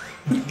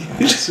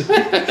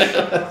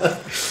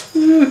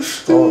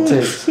 That's all it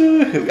takes.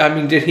 I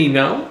mean, did he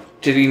know?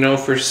 Did he know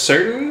for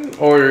certain,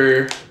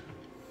 or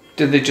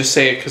did they just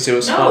say it because it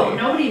was No, funny?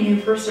 nobody knew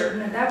for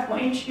certain at that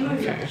point. She was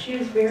Okay. she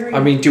was very.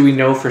 I mean, do we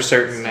know for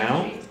certain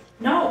now?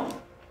 No,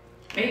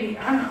 maybe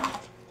I don't know.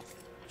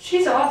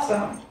 She's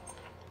awesome.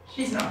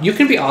 She's not. You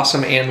can be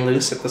awesome and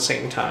loose at the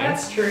same time.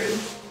 That's true.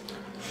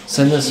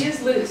 Send this. She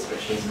is loose,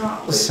 but she's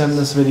not loose. Send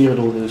this video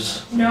to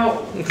Luce.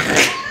 No.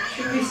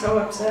 She would be so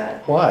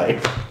upset. Why?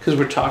 Because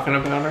we're talking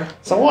about her.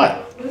 So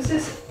what? Luce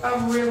is a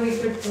really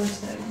good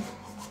person.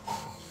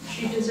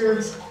 She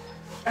deserves.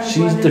 She's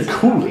abundance the of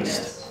coolest.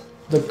 happiness.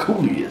 The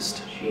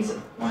coolest. She's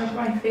one of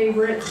my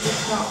favorites,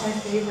 if not my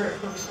favorite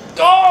person.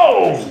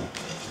 Oh!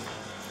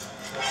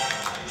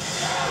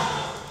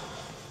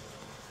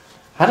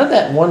 How did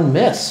that one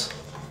miss?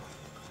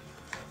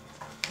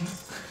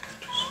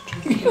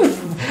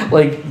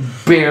 Like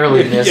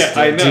barely missed Yeah,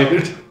 I it, know.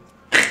 dude.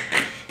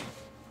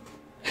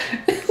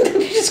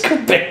 You just go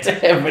back to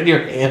having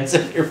your hands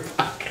in your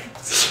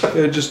pockets.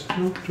 Yeah, just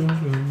don't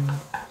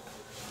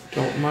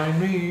mind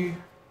me.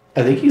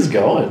 I think he's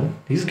going.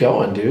 He's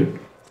going, dude.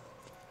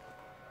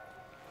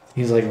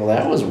 He's like, well,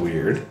 that was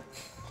weird.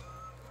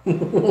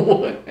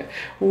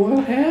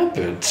 What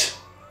happened?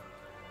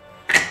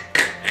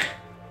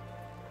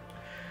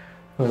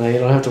 Well, now you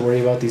don't have to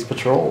worry about these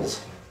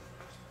patrols.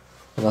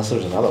 Unless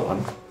there's another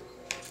one.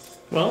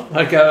 Well,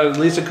 I got at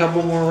least a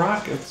couple more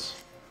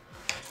rockets.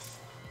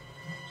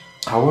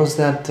 How was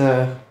that,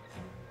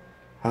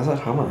 how's that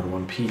Hummer in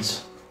one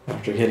piece?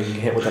 After getting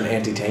hit with an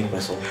anti-tank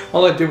missile.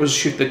 All I did was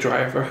shoot the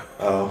driver.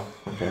 Oh,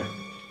 okay.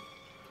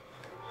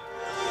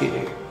 He,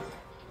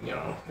 you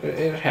know,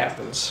 it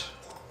happens.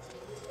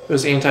 It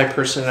was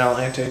anti-personnel,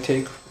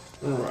 anti-take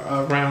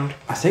round.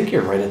 I think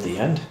you're right at the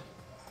end.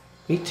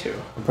 Me too.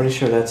 I'm pretty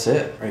sure that's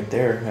it, right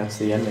there. That's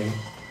the ending.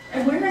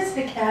 And where is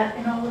the cat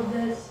in all of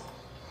this?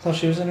 I thought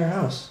she was in her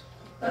house.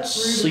 That's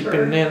rude of Sleeping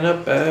her. in a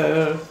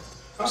bed.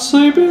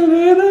 Sleeping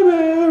in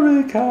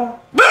America.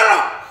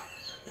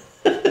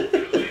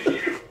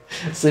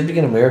 Sleeping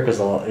in America is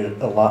a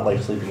lot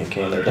like sleeping in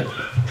Canada.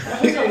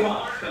 That was a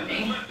lot for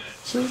me.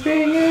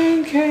 Sleeping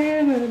in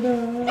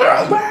Canada.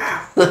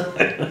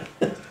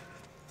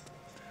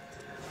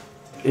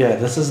 Yeah,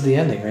 this is the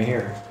ending right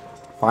here.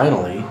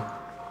 Finally,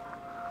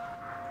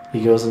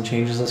 he goes and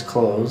changes his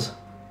clothes.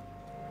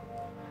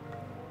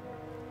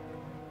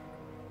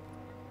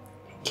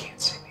 You can't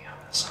see me on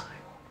the sign.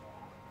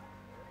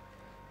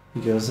 He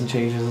goes and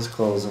changes his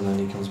clothes, and then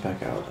he comes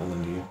back out, and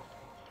then you.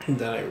 And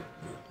then I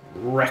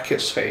wreck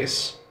his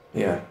face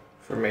Yeah.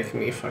 for making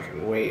me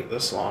fucking wait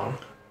this long.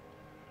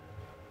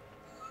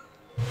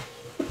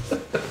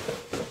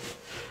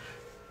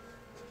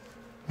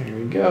 Here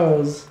he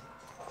goes.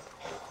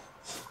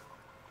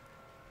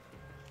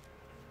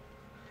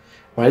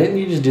 Why didn't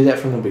you just do that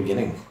from the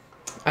beginning?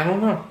 I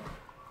don't know.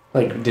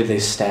 Like, did they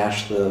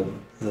stash the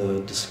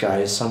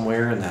disguise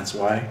somewhere, and that's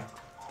why?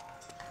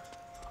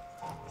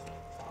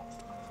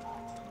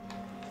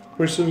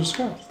 Where's the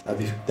disguise?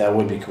 That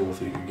would be cool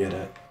if you could get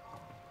it.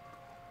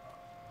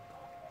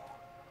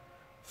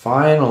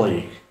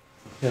 Finally,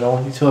 it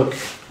only took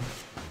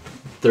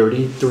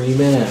 33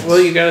 minutes. Well,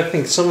 you gotta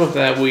think some of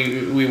that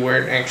we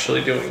weren't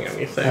actually doing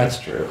anything. That's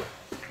true.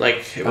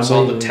 Like, it was I'm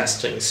all the leaving-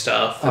 testing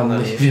stuff. I'm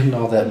And then leaving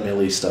all that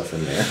Millie stuff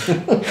in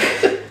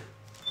there.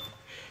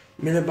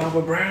 Millie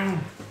Bobby Brown.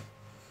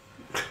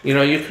 You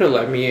know, you could have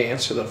let me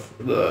answer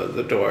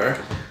the door.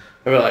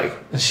 I'd be like,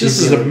 She'd this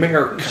be is like-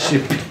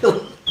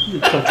 America. You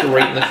punch her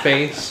right in the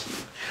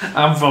face.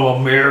 I'm from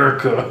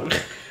America.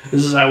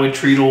 This is how we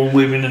treat old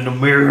women in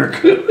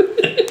America.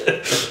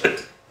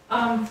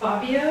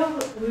 Fabio,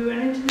 we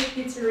went into the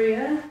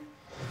pizzeria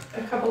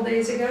a couple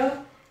days ago,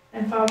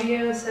 and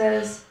Fabio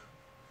says,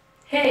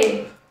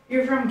 "Hey,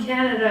 you're from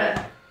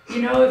Canada.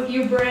 You know, if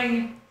you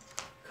bring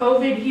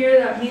COVID here,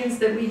 that means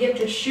that we get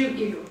to shoot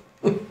you."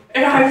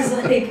 And I was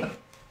like,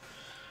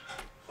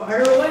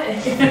 fire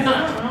away. I don't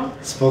know.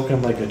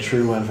 Spoken like a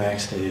true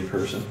unvaccinated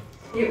person.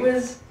 It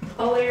was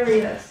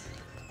hilarious.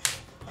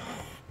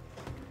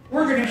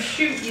 "We're gonna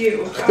shoot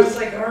you." I was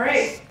like, all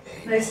right,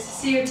 nice to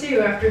see you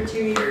too after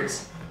 2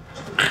 years.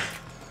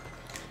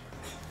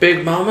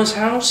 Big Mama's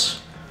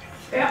house?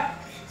 Yeah.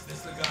 Is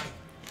this the guy?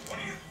 What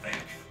do you think?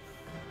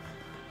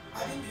 I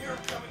didn't hear him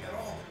coming at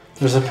all.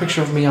 There's a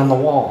picture of me on the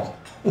wall.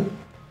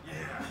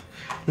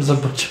 There's a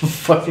bunch of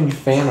fucking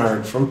fan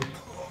art from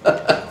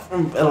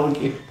Metal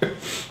Gear.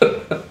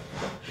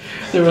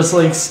 There was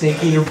like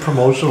Snake Eater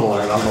promotional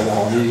art on the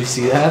wall. Did you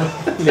see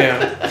that?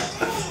 Yeah.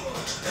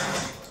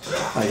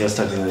 I guess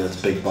technically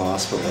that's Big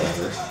Boss, but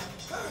whatever.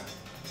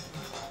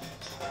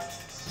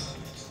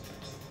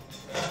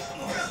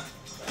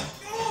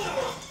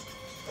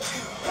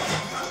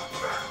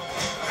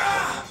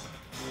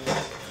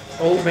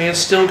 Old man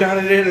still got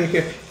it in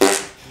here.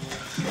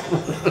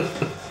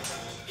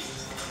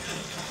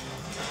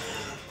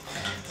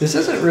 This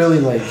isn't really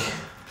like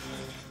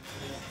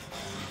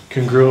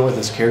congruent with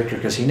his character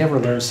because he never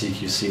learned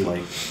CQC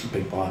like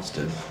Big Boss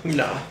did.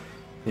 No.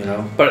 You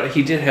know? But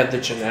he did have the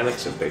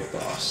genetics of Big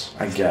Boss.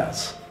 I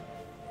guess.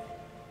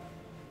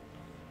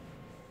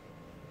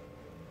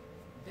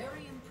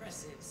 Very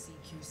impressive,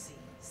 CQC,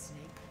 Snake.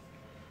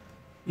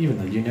 Even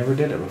though you never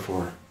did it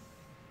before.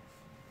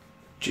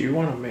 Do you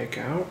want to make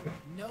out?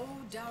 No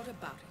doubt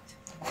about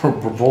it.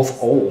 We're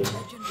both old.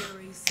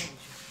 Legendary soldier.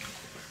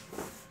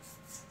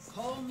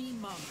 Call me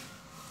Mama.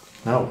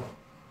 No.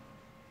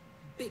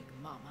 Big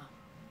Mama.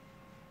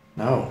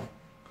 No.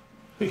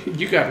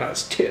 You got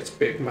nice tits,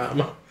 Big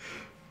Mama.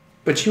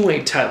 But you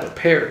ain't Tyler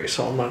Perry,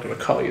 so I'm not going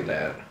to call you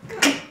that.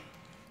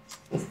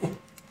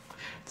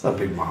 It's not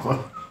Big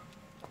Mama.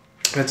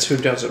 That's who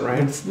does it,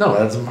 right? No,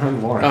 that's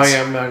Martin Lawrence. Oh,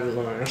 yeah, Martin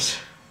Lawrence.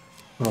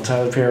 Well,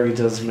 Tyler Perry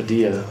does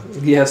Medea.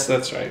 Yes,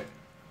 that's right.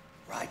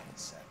 Right,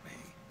 set me.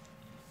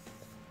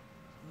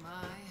 My,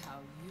 how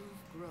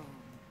you've grown,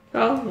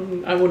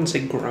 Oh, I wouldn't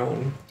say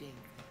grown.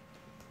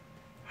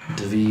 David.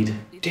 David.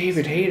 It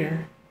David was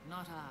Hayter.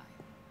 Not I,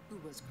 who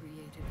was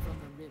created from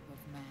the rib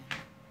of man.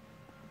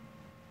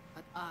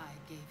 But I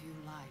gave you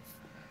life.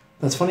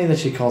 That's funny that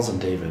she calls him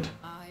David.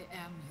 I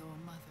am your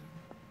mother.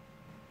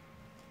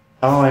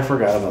 Oh, I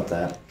forgot about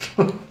that.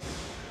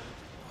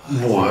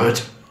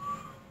 What?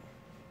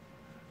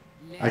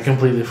 I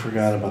completely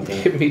forgot about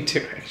that. Me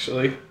too,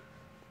 actually.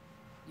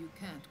 You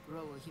can't grow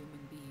a human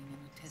being in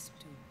a test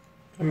tube.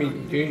 I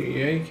mean,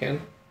 yeah, you can.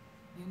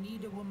 You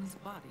need a woman's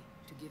body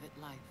to give it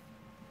life.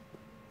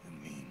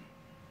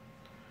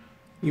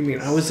 You mean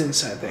I was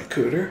inside that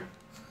cooter?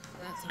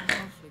 That's an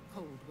awfully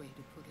cold way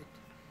to put it.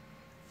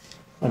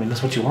 I mean,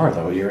 that's what you are,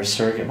 though. You're a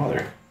surrogate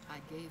mother. I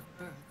gave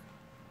birth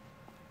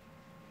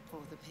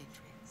for the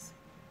Patriots.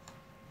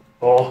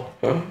 Oh.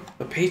 Huh?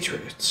 The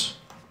Patriots.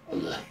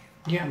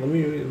 Yeah, let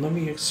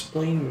me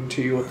explain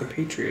to you what the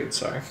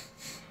Patriots are.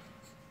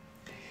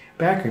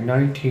 Back in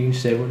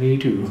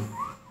 1972.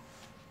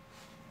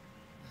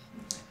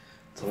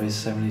 It's always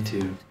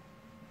 72.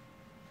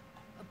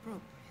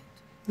 Appropriate.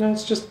 No,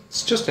 it's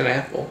just an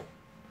apple.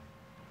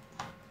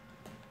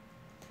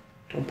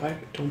 Don't bite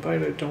it, don't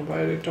bite it, don't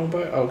bite it, don't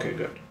bite it. Okay,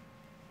 good.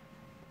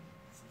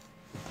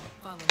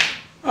 Follow me.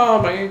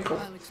 Oh, my ankle.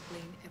 I'll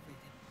explain everything.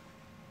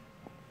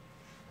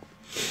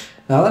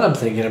 Now that I'm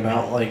thinking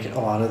about, like, a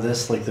lot of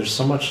this, like, there's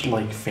so much,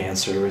 like, fan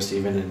service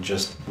even in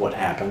just what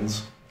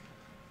happens.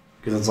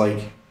 Because it's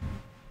like,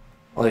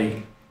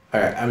 alright,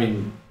 I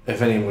mean,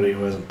 if anybody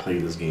who hasn't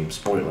played this game,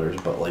 spoilers,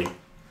 but, like,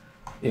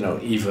 you know,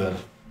 Eva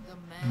The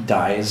man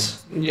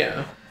dies,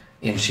 Yeah.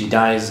 and she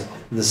dies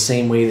the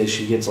same way that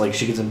she gets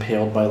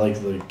impaled by,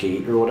 like, the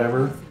gate or whatever.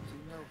 you know him.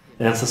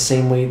 And that's the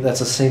same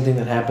thing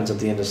that happens at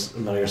the end of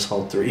Metal Gear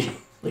Solid 3.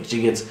 Like,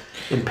 she gets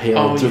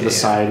impaled through yeah. the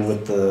side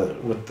with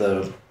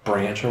the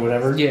branch or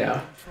whatever.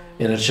 Yeah.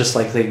 And it's just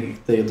like they're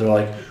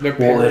like, They're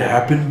well, it paranoid.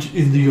 happened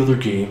in the other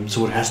game,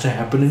 so it has to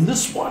happen in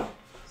this one.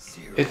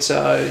 It's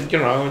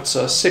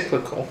it's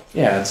cyclical.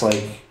 Yeah, it's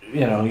like,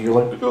 you know, you're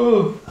like,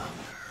 oh,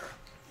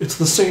 it's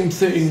the same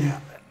thing,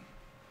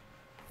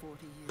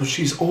 40 years but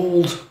she's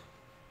old.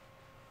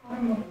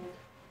 I'm old.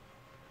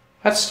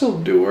 I'd still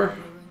do her.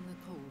 during the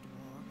Cold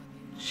War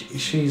when the United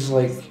She's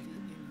like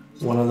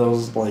one of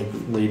those like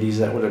ladies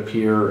that would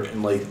appear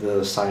in like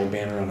the side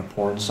banner on a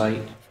porn site.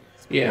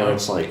 Where Yeah.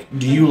 it's like,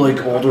 do you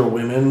like older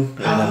women? And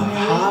then,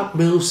 Hot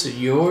moose in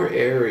your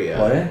area.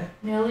 what?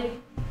 Nelly?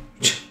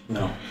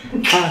 No.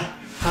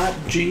 Hot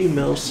G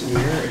milfs in your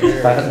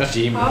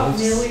area. Pop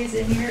Millie's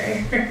in your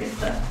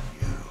area.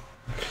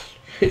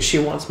 She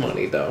wants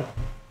money though.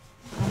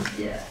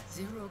 Yeah,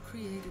 Zero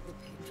created the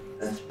Patriots.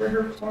 that's for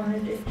her porn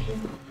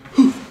addiction.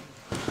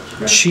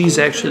 She's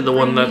actually the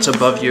one that's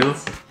above you.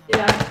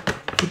 Yeah.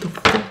 What the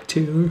fuck,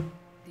 too?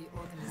 The We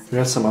organization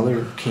got some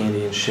other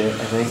candy and shit,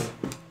 I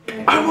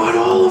think. I want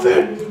all of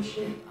it.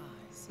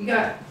 You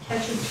got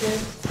ketchup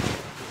chips.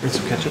 Here's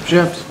some ketchup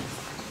chips.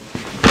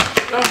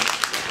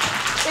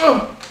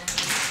 Oh.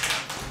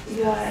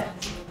 You got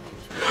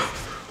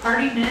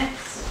party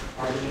mix.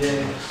 Party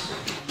mix.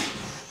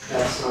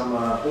 Got some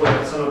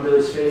of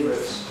Billy's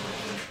favorites.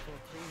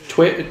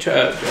 Twix.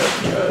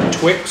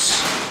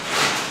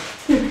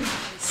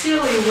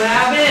 Silly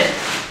rabbit.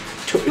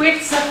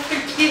 Twix up the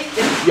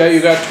kitten. Yeah,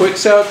 you got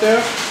Twix out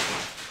there?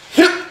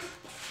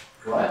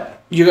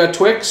 What? You got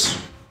Twix?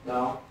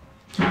 No.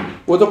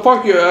 What the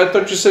fuck? I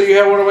thought you said you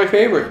had one of my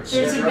favorites.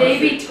 There's a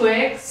baby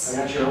Twix.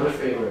 got your other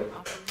favorite.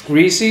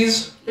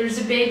 Reese's? There's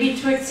a baby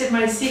Twix in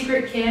my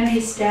secret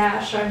candy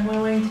stash I'm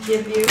willing to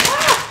give you.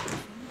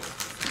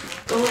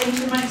 Go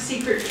into my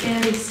secret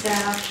candy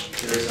stash.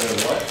 There's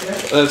a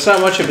what? That's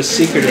not much of a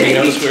secret to me.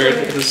 I was weird.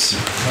 Twix. It was...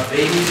 A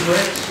baby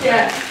Twix?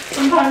 Yeah,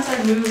 sometimes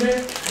I move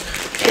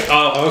it.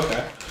 Oh,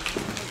 okay.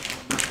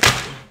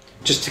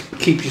 Just to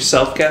keep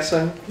yourself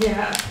guessing?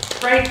 Yeah,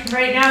 right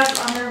now it's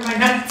under my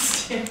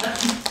nightstand.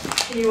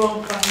 You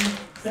won't find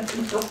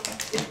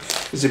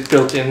Is it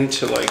built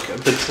into like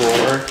the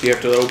drawer? Do you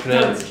have to open No,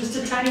 it? it's just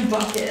a tiny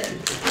bucket.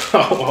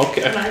 Oh, And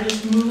okay. I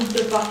just move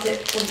the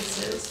bucket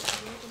places.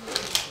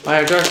 My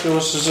objective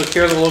was to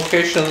secure the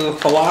location of the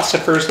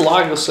philosopher's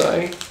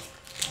legacy.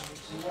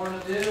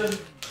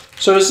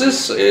 So is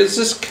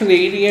this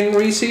Canadian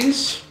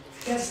Reese's?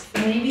 Guess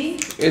maybe.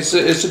 Is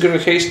it gonna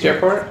taste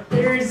different?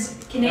 There's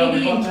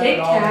Canadian Kit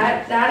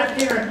Kat. That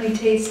apparently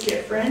tastes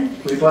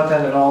different. We bought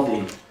that at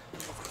Aldi.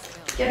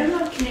 Get him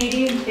a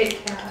Canadian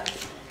Kit Kat.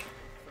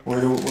 Where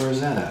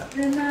is that at?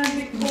 The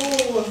magic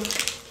bowl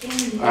of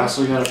candy. I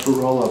also got a fruit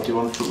roll up. Do you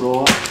want a fruit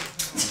roll up?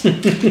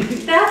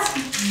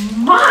 That's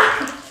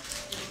mine!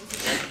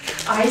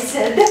 I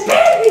said the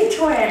baby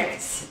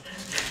Twix!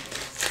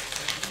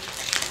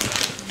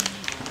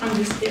 I'm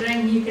just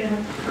kidding, you can have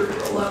a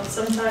fruit roll up.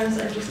 Sometimes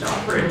I just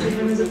offer it to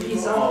him as a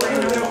piece offering.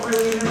 I don't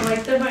really even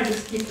like them, I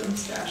just keep them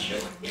stashed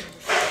away.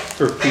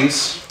 For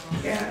peace?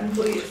 Yeah, and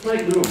please,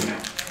 like, Ooh.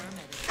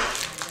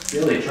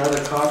 Billy, try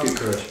the coffee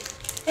crush.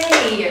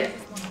 hey!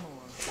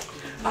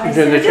 I Do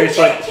said they the taste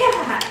Kit like-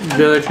 Kat!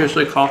 Do they taste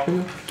like coffee? I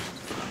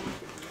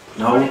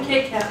want a No.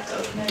 Kit Kat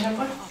though, can I have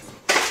one?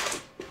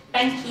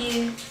 Thank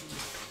you.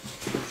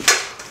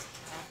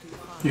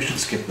 You should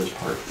skip this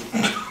part.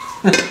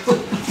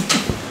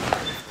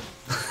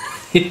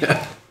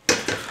 Yeah.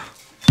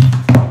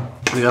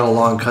 We got a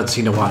long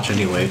cutscene to watch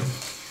anyway.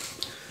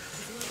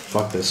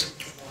 Fuck this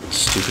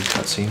stupid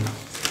cutscene.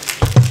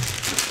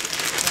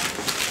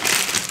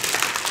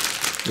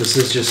 This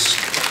is just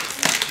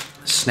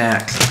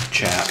snack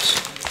chaps.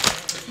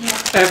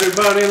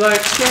 Everybody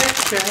likes snack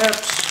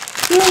chaps.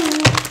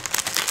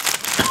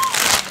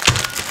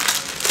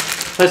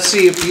 Let's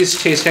see if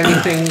these taste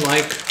anything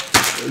like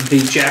the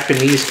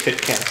Japanese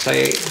Kit Kats I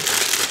ate.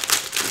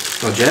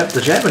 Well,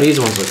 the Japanese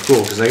ones look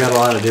cool because they got a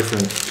lot of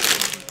different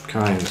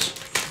kinds.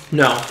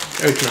 No,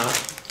 it's not.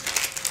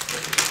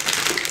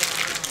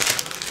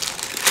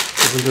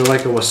 Isn't there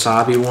like a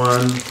wasabi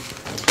one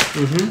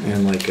Mm-hmm.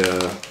 and like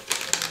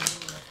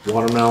a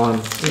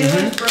watermelon?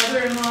 Taylor's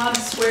brother-in-law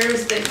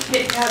swears that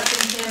Kit Kats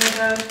in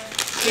Canada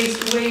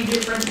taste way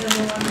different than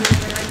the ones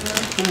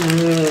in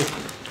America.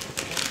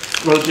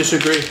 Well,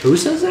 disagree. Who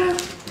says that?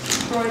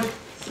 Troy,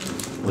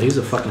 Well, he's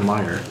a fucking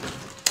liar.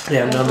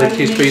 Yeah, no, they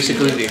taste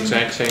basically the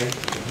exact same.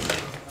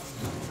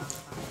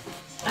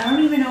 I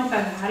don't even know if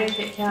I've had a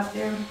Kit Kat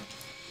there.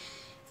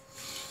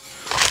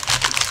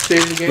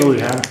 Save the game. Billy,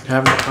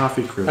 have a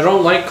coffee crush. I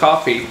don't like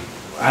coffee.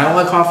 I don't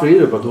like coffee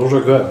either, but those are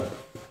good.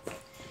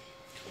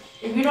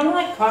 If you don't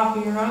like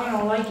coffee, you're not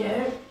gonna like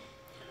it.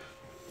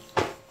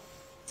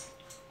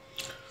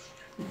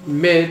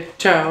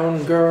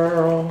 Midtown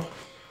girl.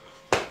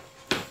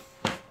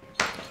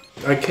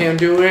 I can't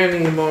do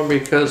anymore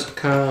because of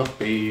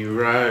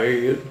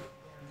copyright.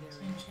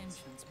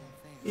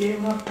 You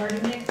didn't want party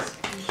mix?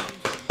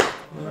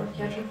 Or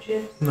ketchup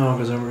chips? No,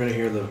 because then we're gonna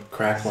hear the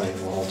crackling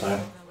the whole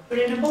time. Put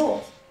it in a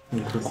bowl.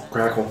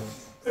 Crackle.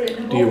 Put it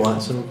in a bowl. Do you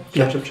want some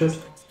ketchup chips?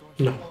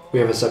 No. We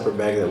have a separate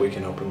bag that we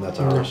can open. That's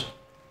ours.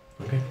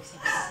 Okay.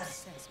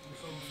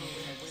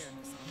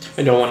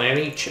 I don't want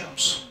any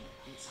chips.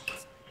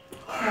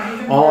 Not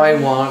even All I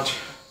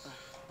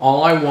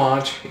party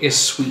want is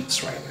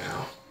sweets right now.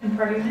 mix? And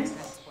party mix?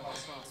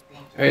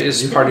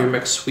 Is party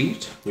mix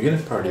sweet? You get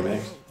a party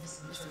mix.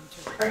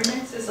 Party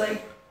mix is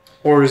like,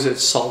 Or is it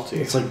salty?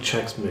 It's like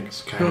Chex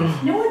Mix, kind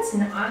of. no it's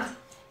not.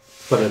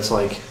 But it's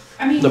like,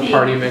 I mean, The maybe.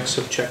 party mix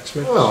of Chex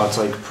Mix? well, it's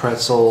like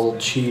pretzel,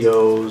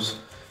 Cheetos,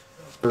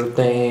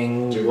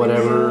 thing,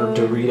 whatever,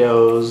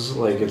 Doritos.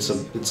 Like it's a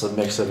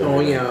mix of everything. Oh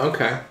yeah,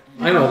 okay.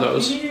 I know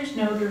those. Maybe there's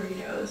no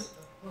Doritos.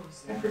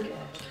 I forget.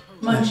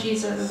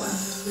 Munchies are the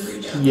ones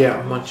with Doritos.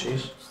 Yeah,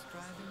 munchies.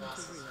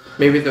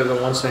 Maybe they're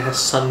the ones that have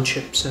sun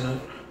chips in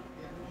it.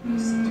 I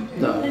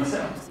don't think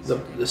so.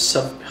 The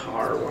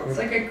subpar It's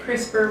one. like a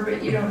crisper,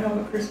 but you don't know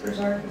what crispers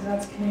are because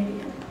that's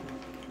Canadian.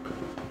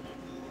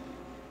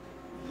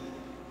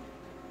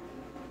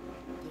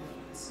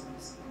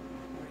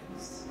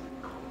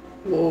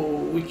 Whoa,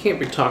 we can't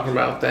be talking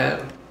about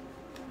that.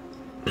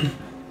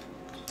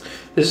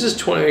 This is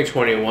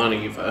 2021,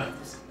 Eva.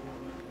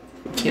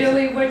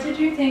 Billy, what did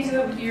you think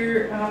of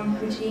your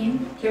poutine?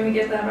 Can we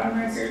get that on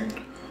record?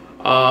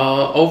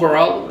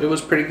 Overall, it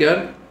was pretty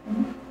good.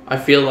 Mhm. I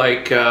feel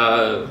like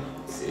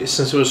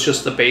since it was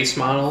just the base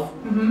model,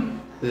 Mm-hmm.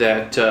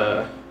 that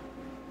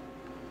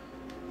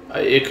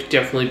it could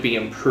definitely be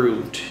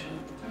improved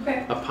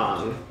Okay.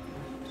 upon.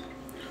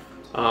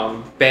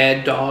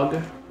 Bad Dog,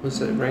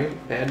 was it right?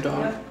 Bad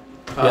Dog.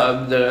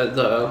 Yep.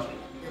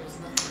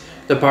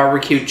 The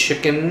barbecue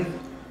chicken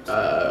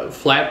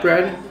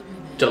flatbread,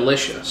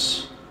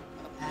 delicious.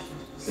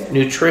 Good.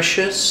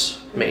 Nutritious,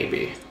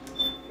 maybe.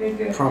 Good,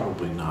 good.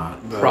 Probably not.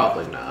 but-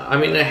 Probably not. I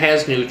mean, it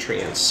has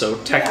nutrients, so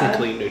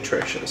technically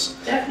nutritious.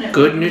 Definitely.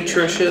 Good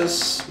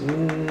nutritious,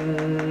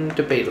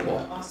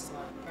 debatable.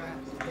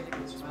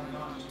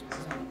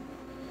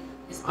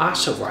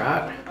 Also,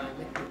 right?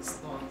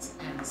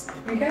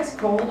 Are you guys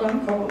cold?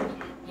 I'm cold.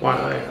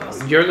 Why?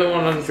 You're the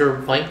one under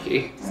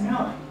blankie. I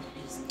know.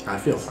 I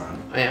feel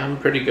fine. I am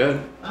pretty good.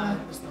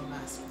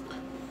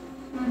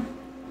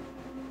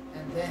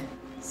 Then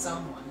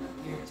someone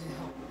appeared to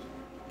help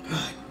me.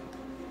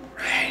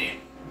 Right.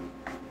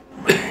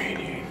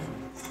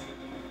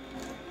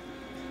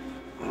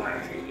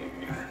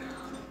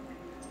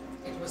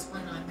 It was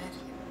when I met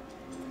him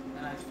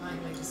that I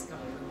finally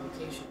discovered the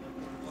location of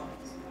the box.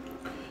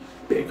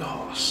 Big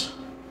hoss.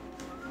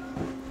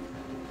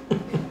 It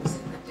was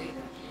in the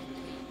data he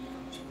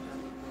obtained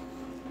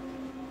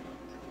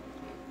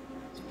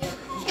from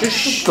Together,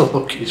 Just The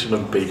location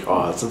of Big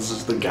Hoss. This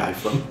is the guy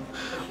from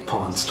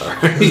Pawn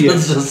Stars. Yeah.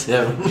 It's just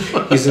him.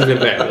 He's in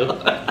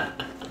Nevada.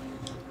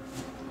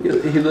 He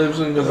lives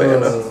in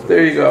Nevada.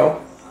 There you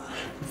go.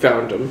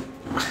 Found him.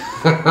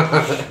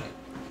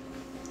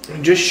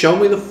 Just show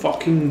me the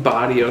fucking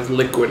body of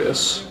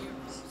Liquidus.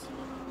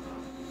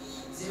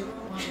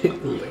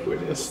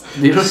 Liquidus.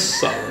 You know-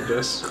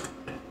 Solidus.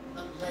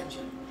 a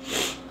legend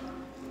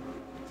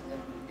that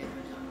would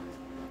never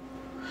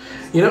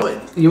die. You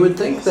know, you would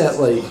think that,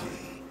 like,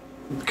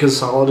 because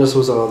Solidus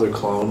was another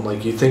clone,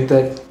 like, you'd think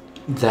that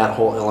that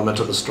whole element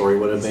of the story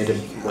would have made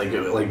it, like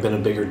been a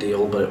bigger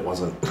deal, but it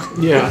wasn't.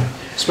 Yeah.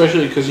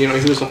 Especially because, you know,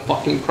 he was a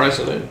fucking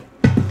president.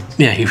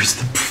 Yeah, he was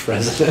the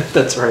president.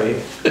 That's right.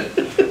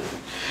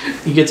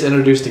 He gets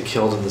introduced and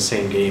killed in the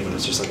same game, and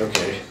it's just like,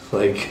 okay.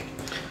 Like,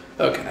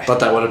 Okay. thought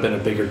that would have been a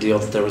bigger deal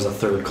that there was a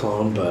third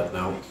clone, but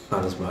no,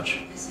 not as much.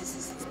 This is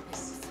his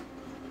place.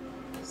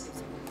 This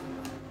is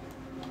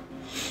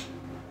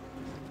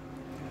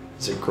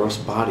He's a gross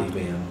body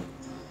man.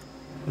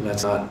 And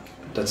that's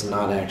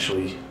not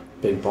actually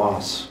Big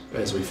Boss,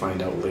 as we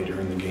find out later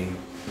in the game.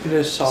 It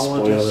is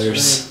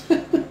Solidus.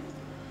 Spoilers.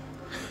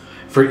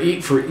 For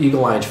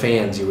eagle-eyed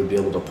fans, you would be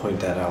able to point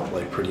that out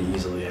like pretty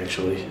easily,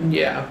 actually,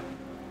 Yeah.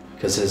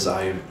 because his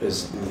eye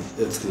it's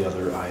the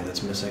other eye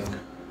that's missing.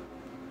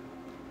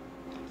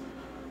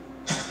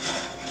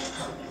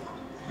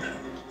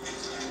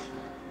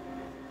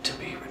 To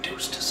be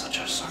reduced to such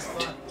a his sight.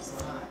 body is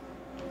alive,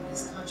 but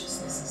his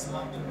consciousness is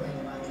locked away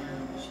by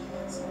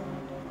nanomachines.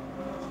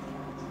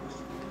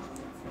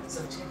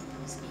 So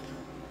technically speaking,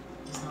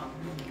 he's not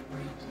really a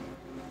brain.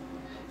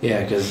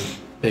 Yeah, because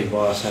Big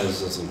Boss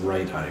has his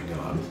right eye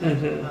gone.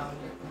 Mm-hmm.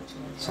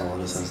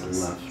 Solidus has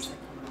the left.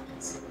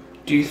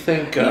 Do you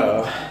think,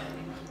 Yeah,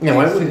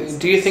 why would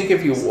do you think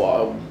if you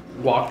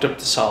walked up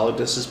to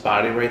Solidus's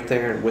body right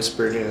there and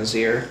whispered in his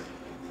ear,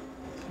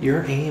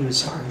 "Your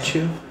Ames, aren't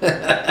you?"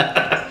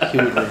 He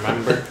would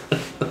remember.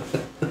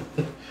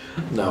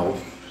 No,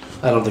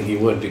 I don't think he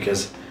would,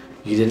 because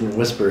you didn't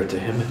whisper it to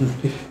him.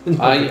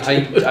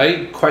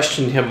 I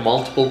questioned him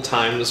multiple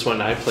times when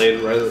I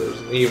played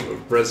Resident Evil.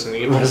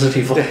 Resident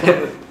Evil.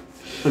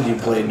 When you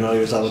played Metal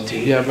Gear Solid 2.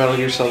 Yeah, Metal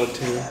Gear Solid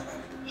 2.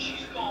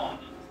 She's gone.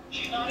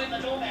 She's not in the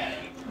nomad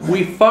anymore.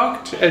 We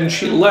fucked and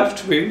she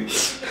left me.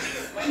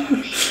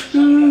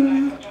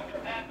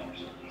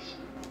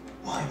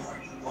 Why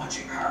weren't you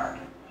watching her?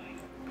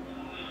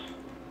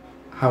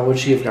 How would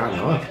she have gotten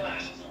off?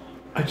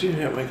 I didn't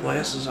have my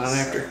glasses on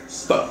after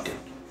fucking.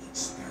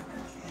 Experiment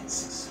can't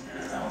succeed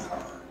without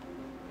her.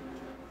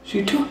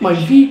 She took my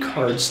V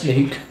card,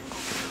 Snake.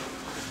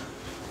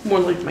 More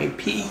like my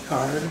P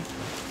card.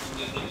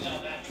 Good news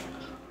on that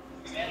front.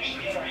 We managed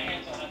to get our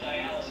hands on a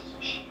dialysis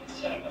machine and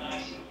set up an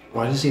ICU.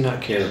 Why does he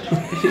not care?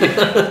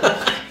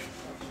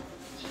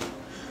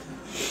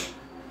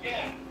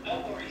 Yeah, no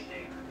worries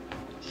there.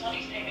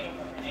 Sonny's taking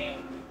over for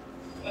Naomi.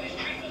 But his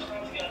treatment's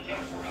probably gonna take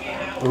 48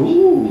 hours.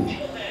 Ooh,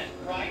 Until then,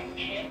 right,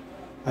 kid?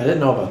 I didn't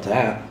know about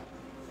that.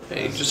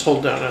 Hey, just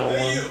hold down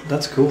L1.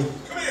 That's cool.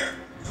 Come here.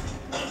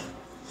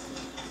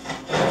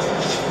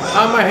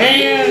 On my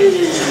hand!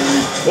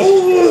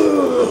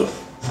 Oh!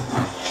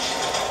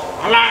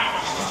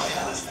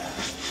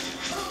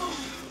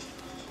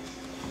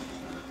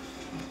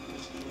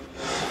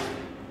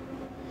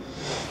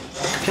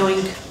 Killing.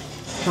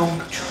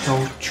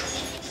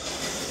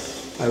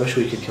 I wish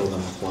we could kill them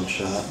with one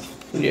shot.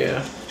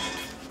 Yeah.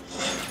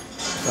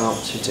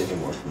 Oh, she's taking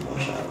more than one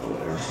shot or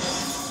whatever.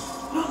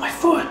 Oh, my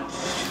foot!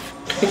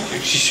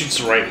 She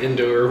shoots right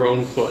into her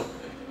own foot.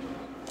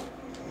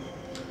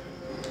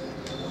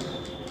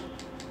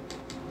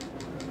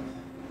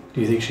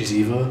 Do you think she's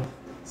Eva?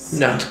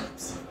 No.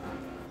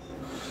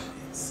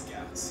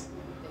 Scouts.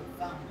 They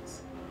found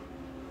us.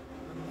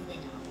 We're moving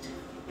out.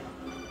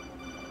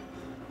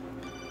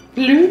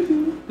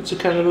 Hello. It's a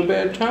kind of a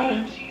bad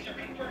time. MCs are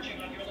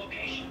converging on your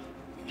location.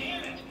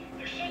 Damn it!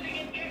 They're sending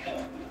in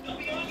Gecko. They'll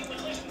be on you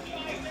in less than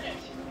 5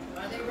 minutes.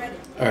 Are they ready?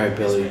 Alright,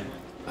 Billy.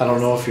 I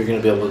don't know if you're going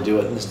to be able to do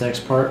it in this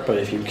next part, but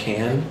if you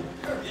can,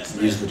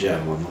 use the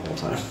javelin the whole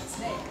time.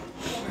 Snake,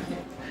 over here.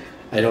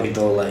 I don't think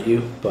they'll let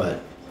you, but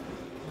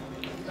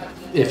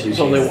if you There's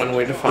can, only one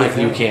way to find if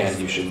you it. can,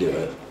 you should do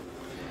it.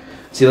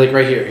 See, like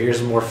right here,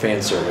 here's more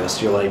fan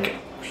service. You're like,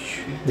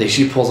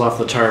 she pulls off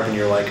the tarp, and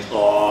you're like,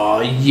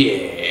 oh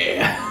yeah.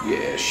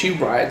 Yeah, she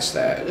rides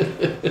that.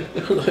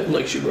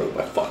 Like she rode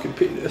my fucking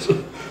penis.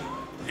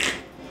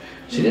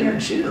 She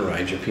didn't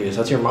ride your penis.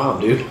 That's your mom,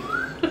 dude.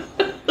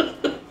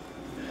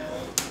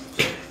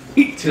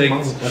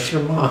 That's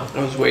your mom.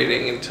 I was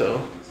waiting until.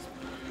 When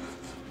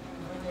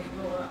they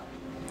grow up,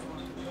 they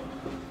want to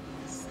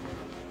join us.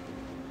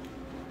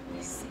 They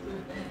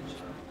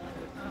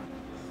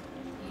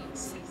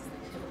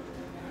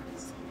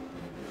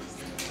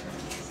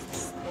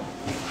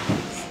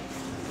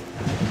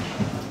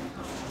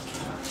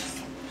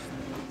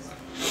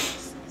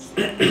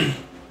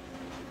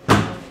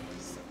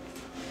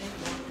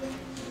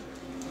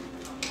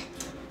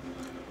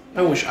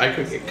I wish I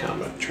could get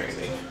combat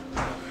training.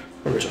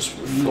 Or just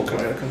looking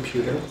at a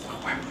computer.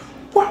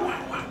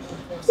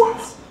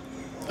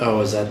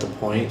 Oh, is that the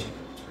point?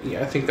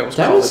 Yeah, I think that was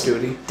That Call was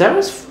of Duty. That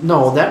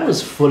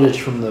was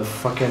footage from the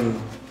fucking.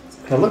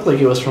 It looked like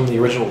it was from the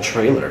original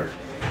trailer.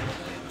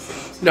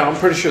 No, I'm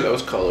pretty sure that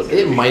was Call of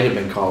Duty. It might have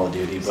been Call of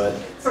Duty, but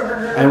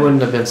I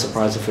wouldn't have been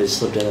surprised if they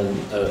slipped in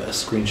a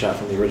screenshot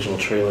from the original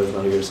trailer of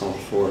Metal Gear Solid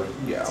 4.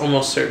 Yeah,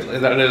 almost certainly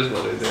that is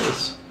what it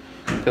is.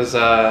 Because,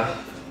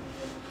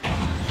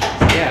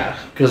 yeah.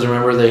 Because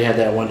remember they had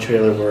that one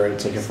trailer where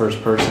it's like a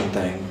first person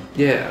thing.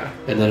 Yeah.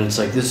 And then it's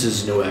like, this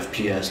is no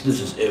FPS, this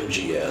is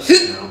MGS,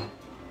 you know?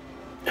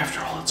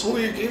 After all, it's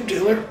only a game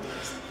dealer.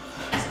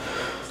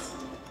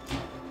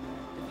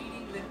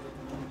 Defeating Liquid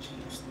won't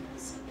change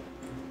things.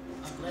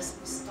 Unless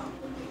we stop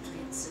the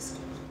Patriot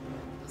system,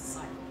 the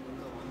cycle will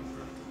go on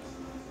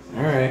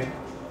forever. Alright.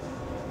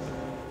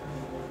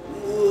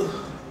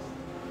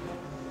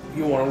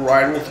 You want to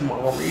ride with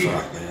mommy?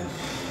 Fuck, man.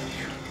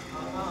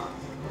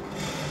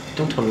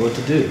 Don't tell me what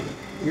to do.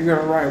 You're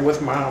gonna ride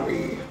with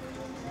mommy.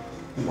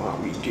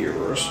 Mommy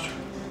dearest.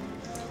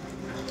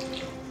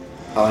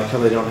 I like how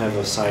they don't have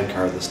a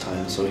sidecar this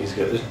time, so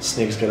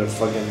Snake's gonna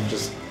fucking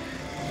just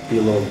be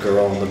a little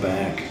girl in the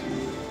back.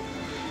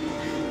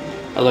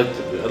 I liked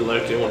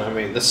it when I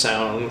made the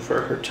sound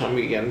for her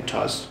tummy getting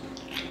tossed.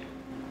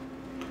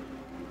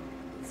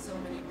 With so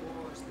many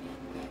wars being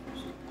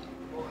waged,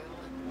 oil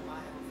and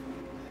biofuel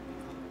have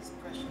become as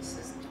precious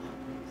as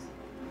diamonds.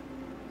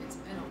 It's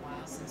been a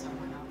while since I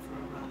went out for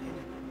a ride.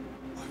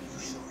 Are you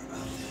sure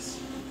about this?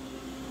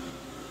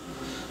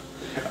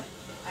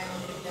 I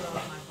only get on my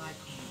bike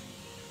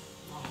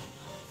long enough.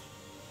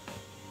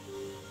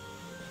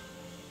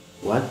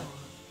 What?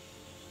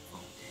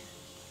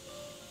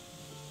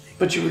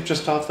 But you were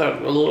just off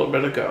that a little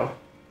bit ago.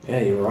 Yeah,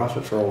 you were off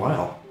it for a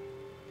while.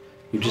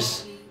 You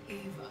just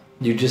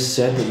Eva.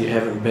 said that you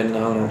haven't been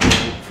on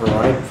for a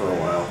ride for a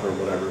while, or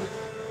whatever.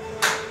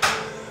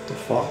 The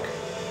fuck?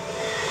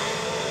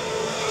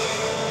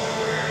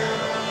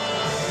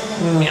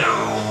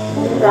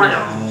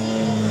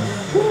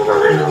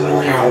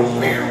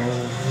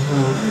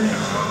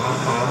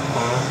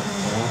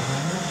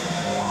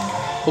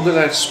 Look at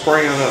that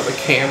spray on the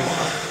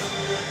camera.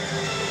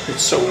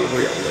 It's so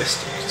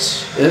realistic.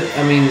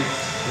 I mean,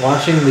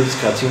 watching these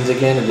cutscenes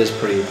again, it is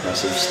pretty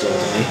impressive still to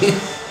me.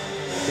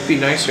 It'd be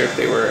nicer if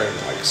they were in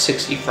like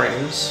 60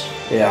 frames.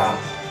 Yeah,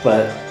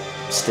 but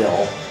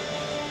still.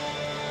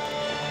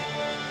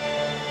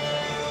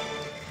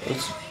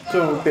 Let's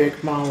go,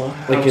 Big Mama.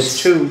 Like House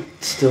 2.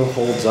 still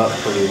holds up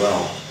pretty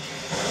well,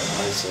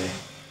 I'd say.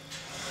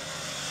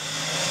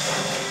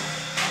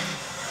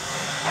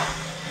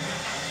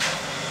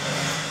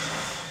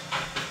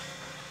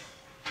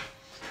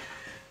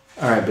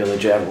 Alright, Billy,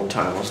 javelin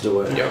time, let's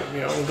do it. Yeah,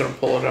 I'm gonna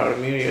pull it out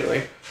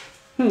immediately.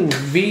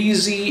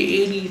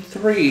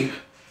 VZ-83.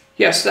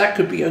 Yes, that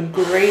could be a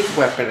great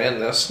weapon in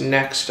this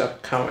next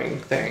upcoming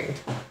thing.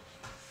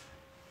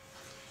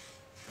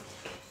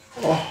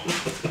 Oh.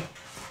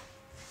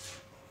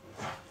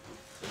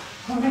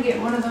 I want to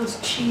get one of those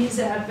cheese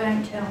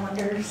advent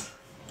calendars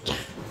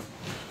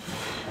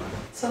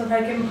so that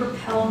I can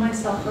propel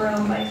myself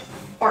around by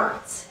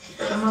farts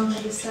for the month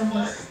of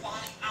December.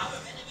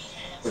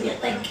 What do you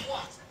think?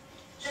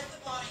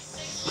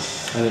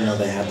 I didn't know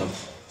they had them.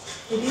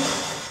 They do?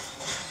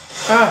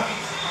 Ah.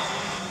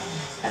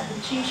 At the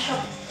cheese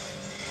shop.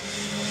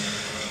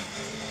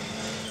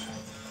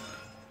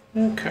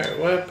 Okay,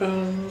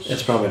 weapons.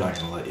 It's probably not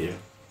going to let you.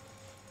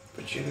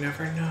 But you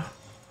never know.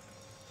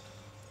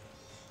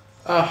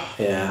 Oh.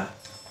 Yeah.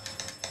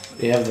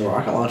 You have the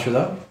rocket launcher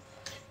though?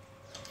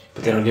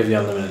 But they don't give you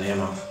unlimited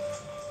ammo.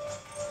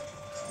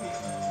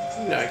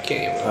 No, I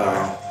can't even.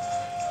 Oh.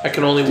 I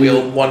can only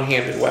wield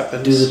one-handed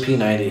weapons. Do the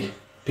P90.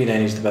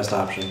 P90 is the best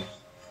option.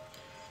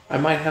 I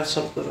might have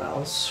something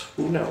else.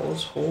 Who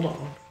knows? Hold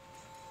on.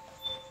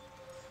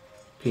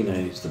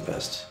 P90 is the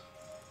best.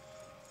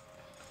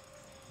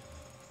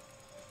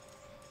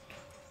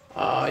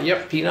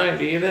 Yep,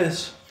 P90 it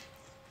is.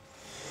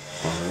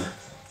 Bummer.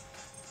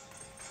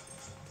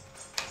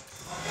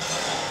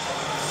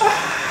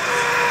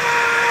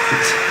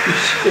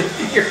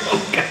 Your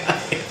own guys.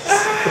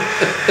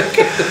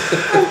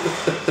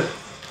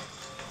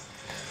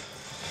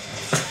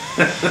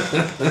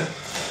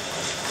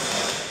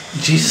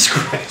 Jesus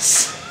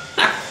Christ.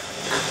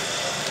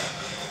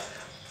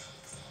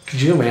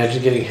 Could you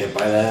imagine getting hit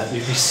by that?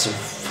 You'd be so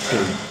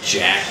fucking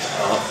jacked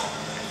up.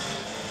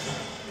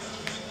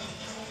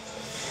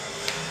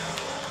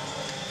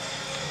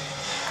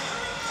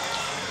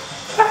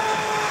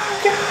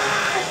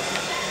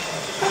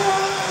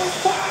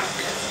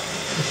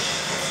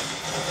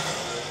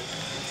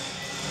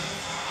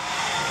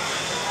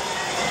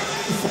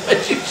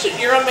 Why'd you shoot?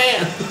 You're a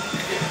man.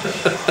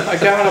 I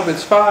got him.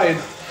 It's fine.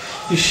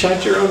 You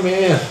shot your own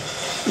man.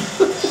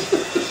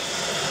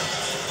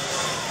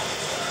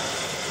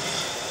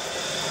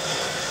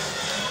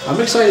 I'm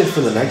excited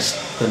for the next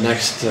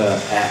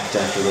act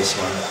after this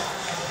one.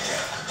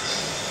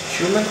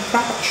 Shoot him in the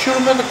crotch. Shoot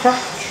him in the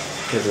crotch.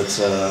 Because it's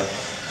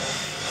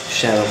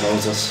Shadow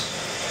Moses.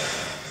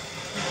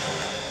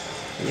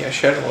 Yeah,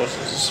 Shadow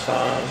Moses is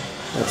fun.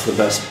 That's the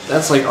best.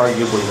 That's like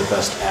arguably the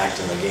best act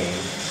in the game.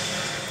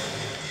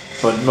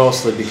 But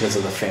mostly because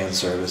of the fan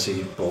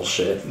servicey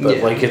bullshit. But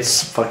Yeah. like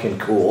it's fucking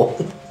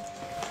cool.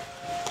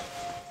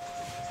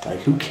 Like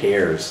who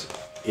cares?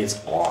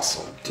 It's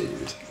awesome,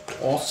 dude.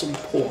 Awesome,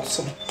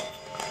 awesome.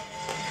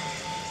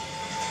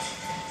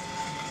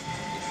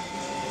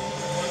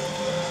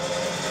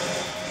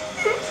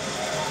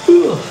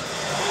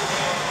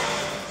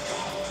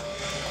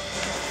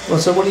 Well,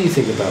 so what do you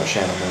think about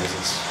Shadow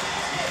Moses?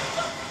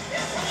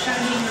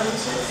 Shiny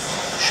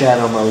Moses.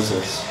 Shadow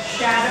Moses.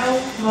 Shadow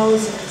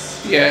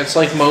Moses. Yeah, it's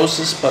like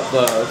Moses, but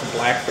the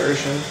black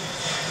version.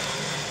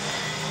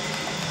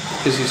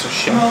 Because he's a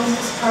shadow.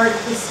 Moses part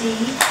the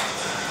sea.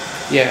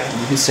 Yeah.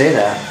 You can say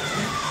that.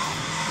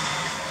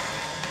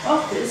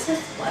 Oh, this is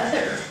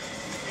leather.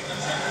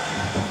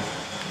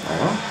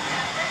 Oh.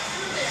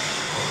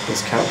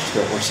 This couch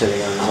that we're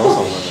sitting on is also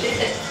Oh, leather.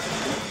 shit.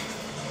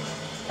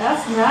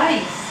 That's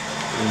nice.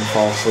 You can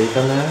fall asleep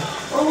in that?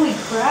 Holy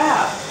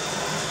crap.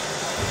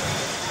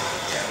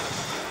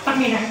 I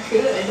mean, I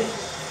could.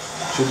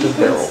 Shoot You the could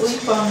barrels.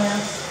 sleep on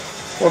this.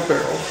 What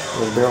barrels?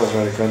 The barrel's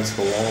right against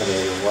the wall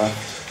there to the left.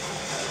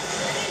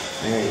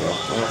 There you go.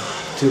 Well,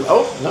 two.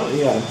 Oh, no,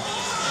 you got him.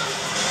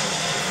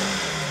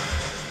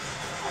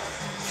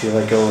 If you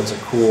let go, it's a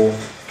cool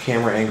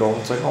camera angle.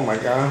 It's like, oh my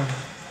god.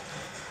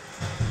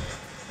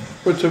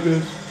 What's up,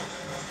 guys?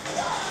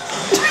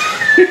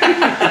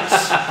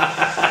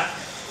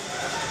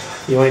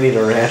 You might need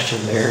a ration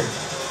there.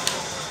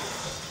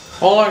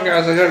 Hold on,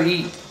 guys. I gotta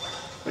eat.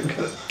 I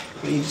gotta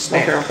eat a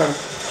snack. Okay, I'm coming.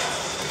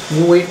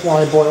 You wait while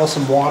I boil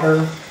some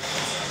water.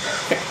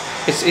 Okay.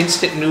 It's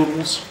instant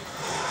noodles.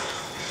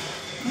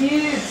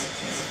 Nudes.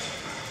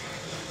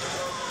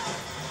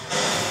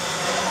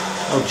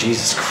 Oh,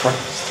 Jesus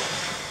Christ.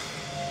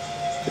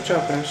 Good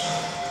job, guys.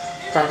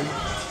 Proud of you.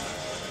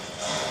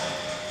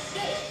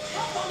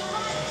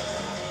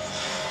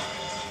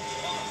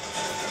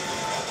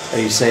 Are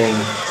you saying...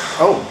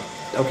 Oh,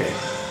 okay.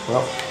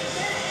 Well,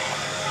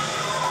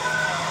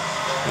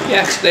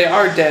 Yes, they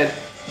are dead.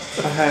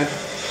 Ahead.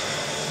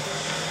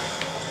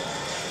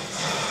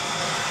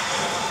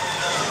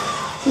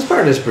 this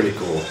part is pretty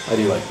cool. I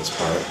do like this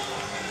part.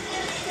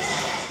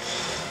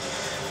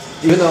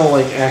 Even though,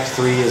 like, Act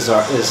 3 is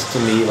to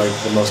me, like,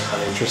 the most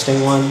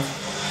uninteresting one,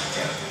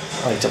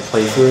 like, to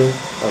play through,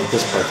 like,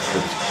 this part's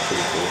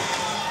pretty cool.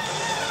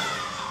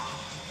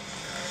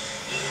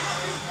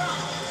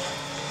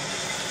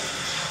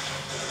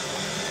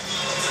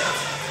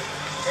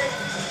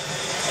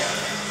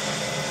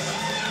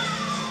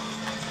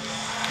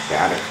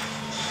 Got her.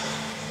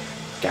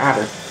 Got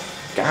her.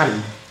 Got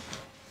him.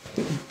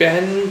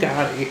 Ben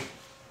Gotti.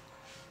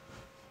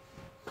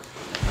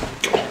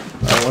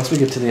 Once we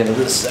get to the end of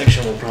this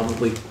section, we'll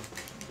probably...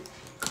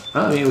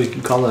 I mean, we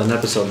can call it an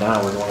episode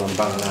now. We're going on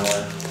about an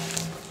hour.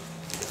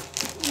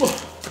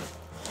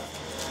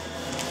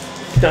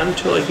 Done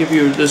till I give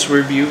you this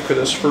review for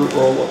this fruit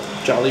roll-up.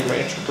 Jolly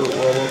Rancher fruit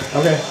roll-up.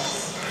 Okay.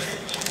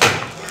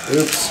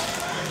 Oops.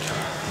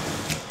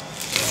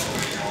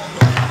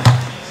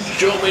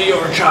 Show me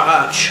your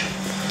chotch.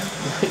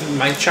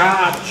 My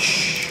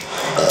chotch.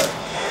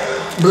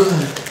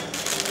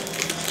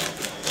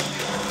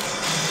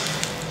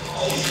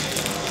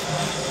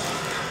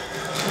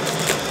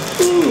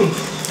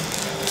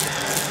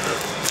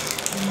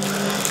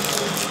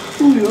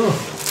 Oh yeah.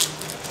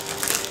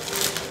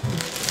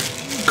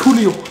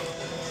 Coolio.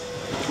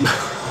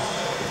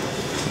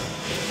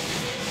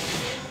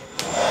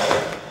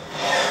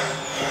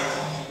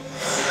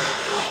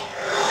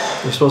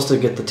 You're supposed to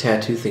get the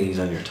tattoo thingies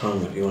on your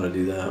tongue if you want to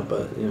do that,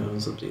 but you know,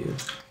 it's up to you.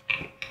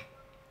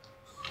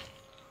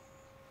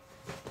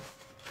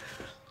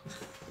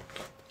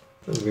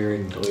 A very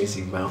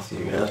noisy mouth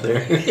you got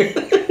there.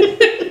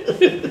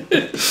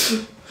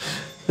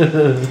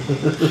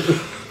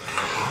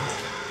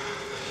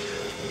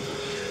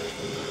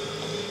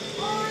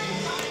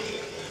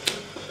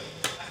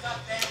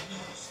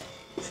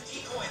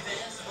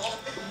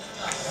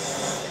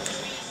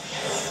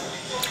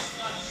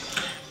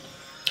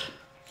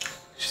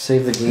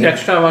 Save the game.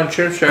 Next time on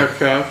Chinstrap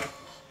Chaps,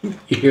 You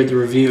hear the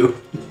review.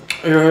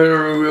 you heard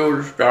a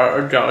review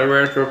of Jolly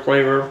Rancher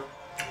flavor.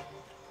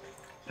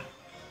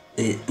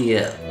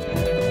 Yeah.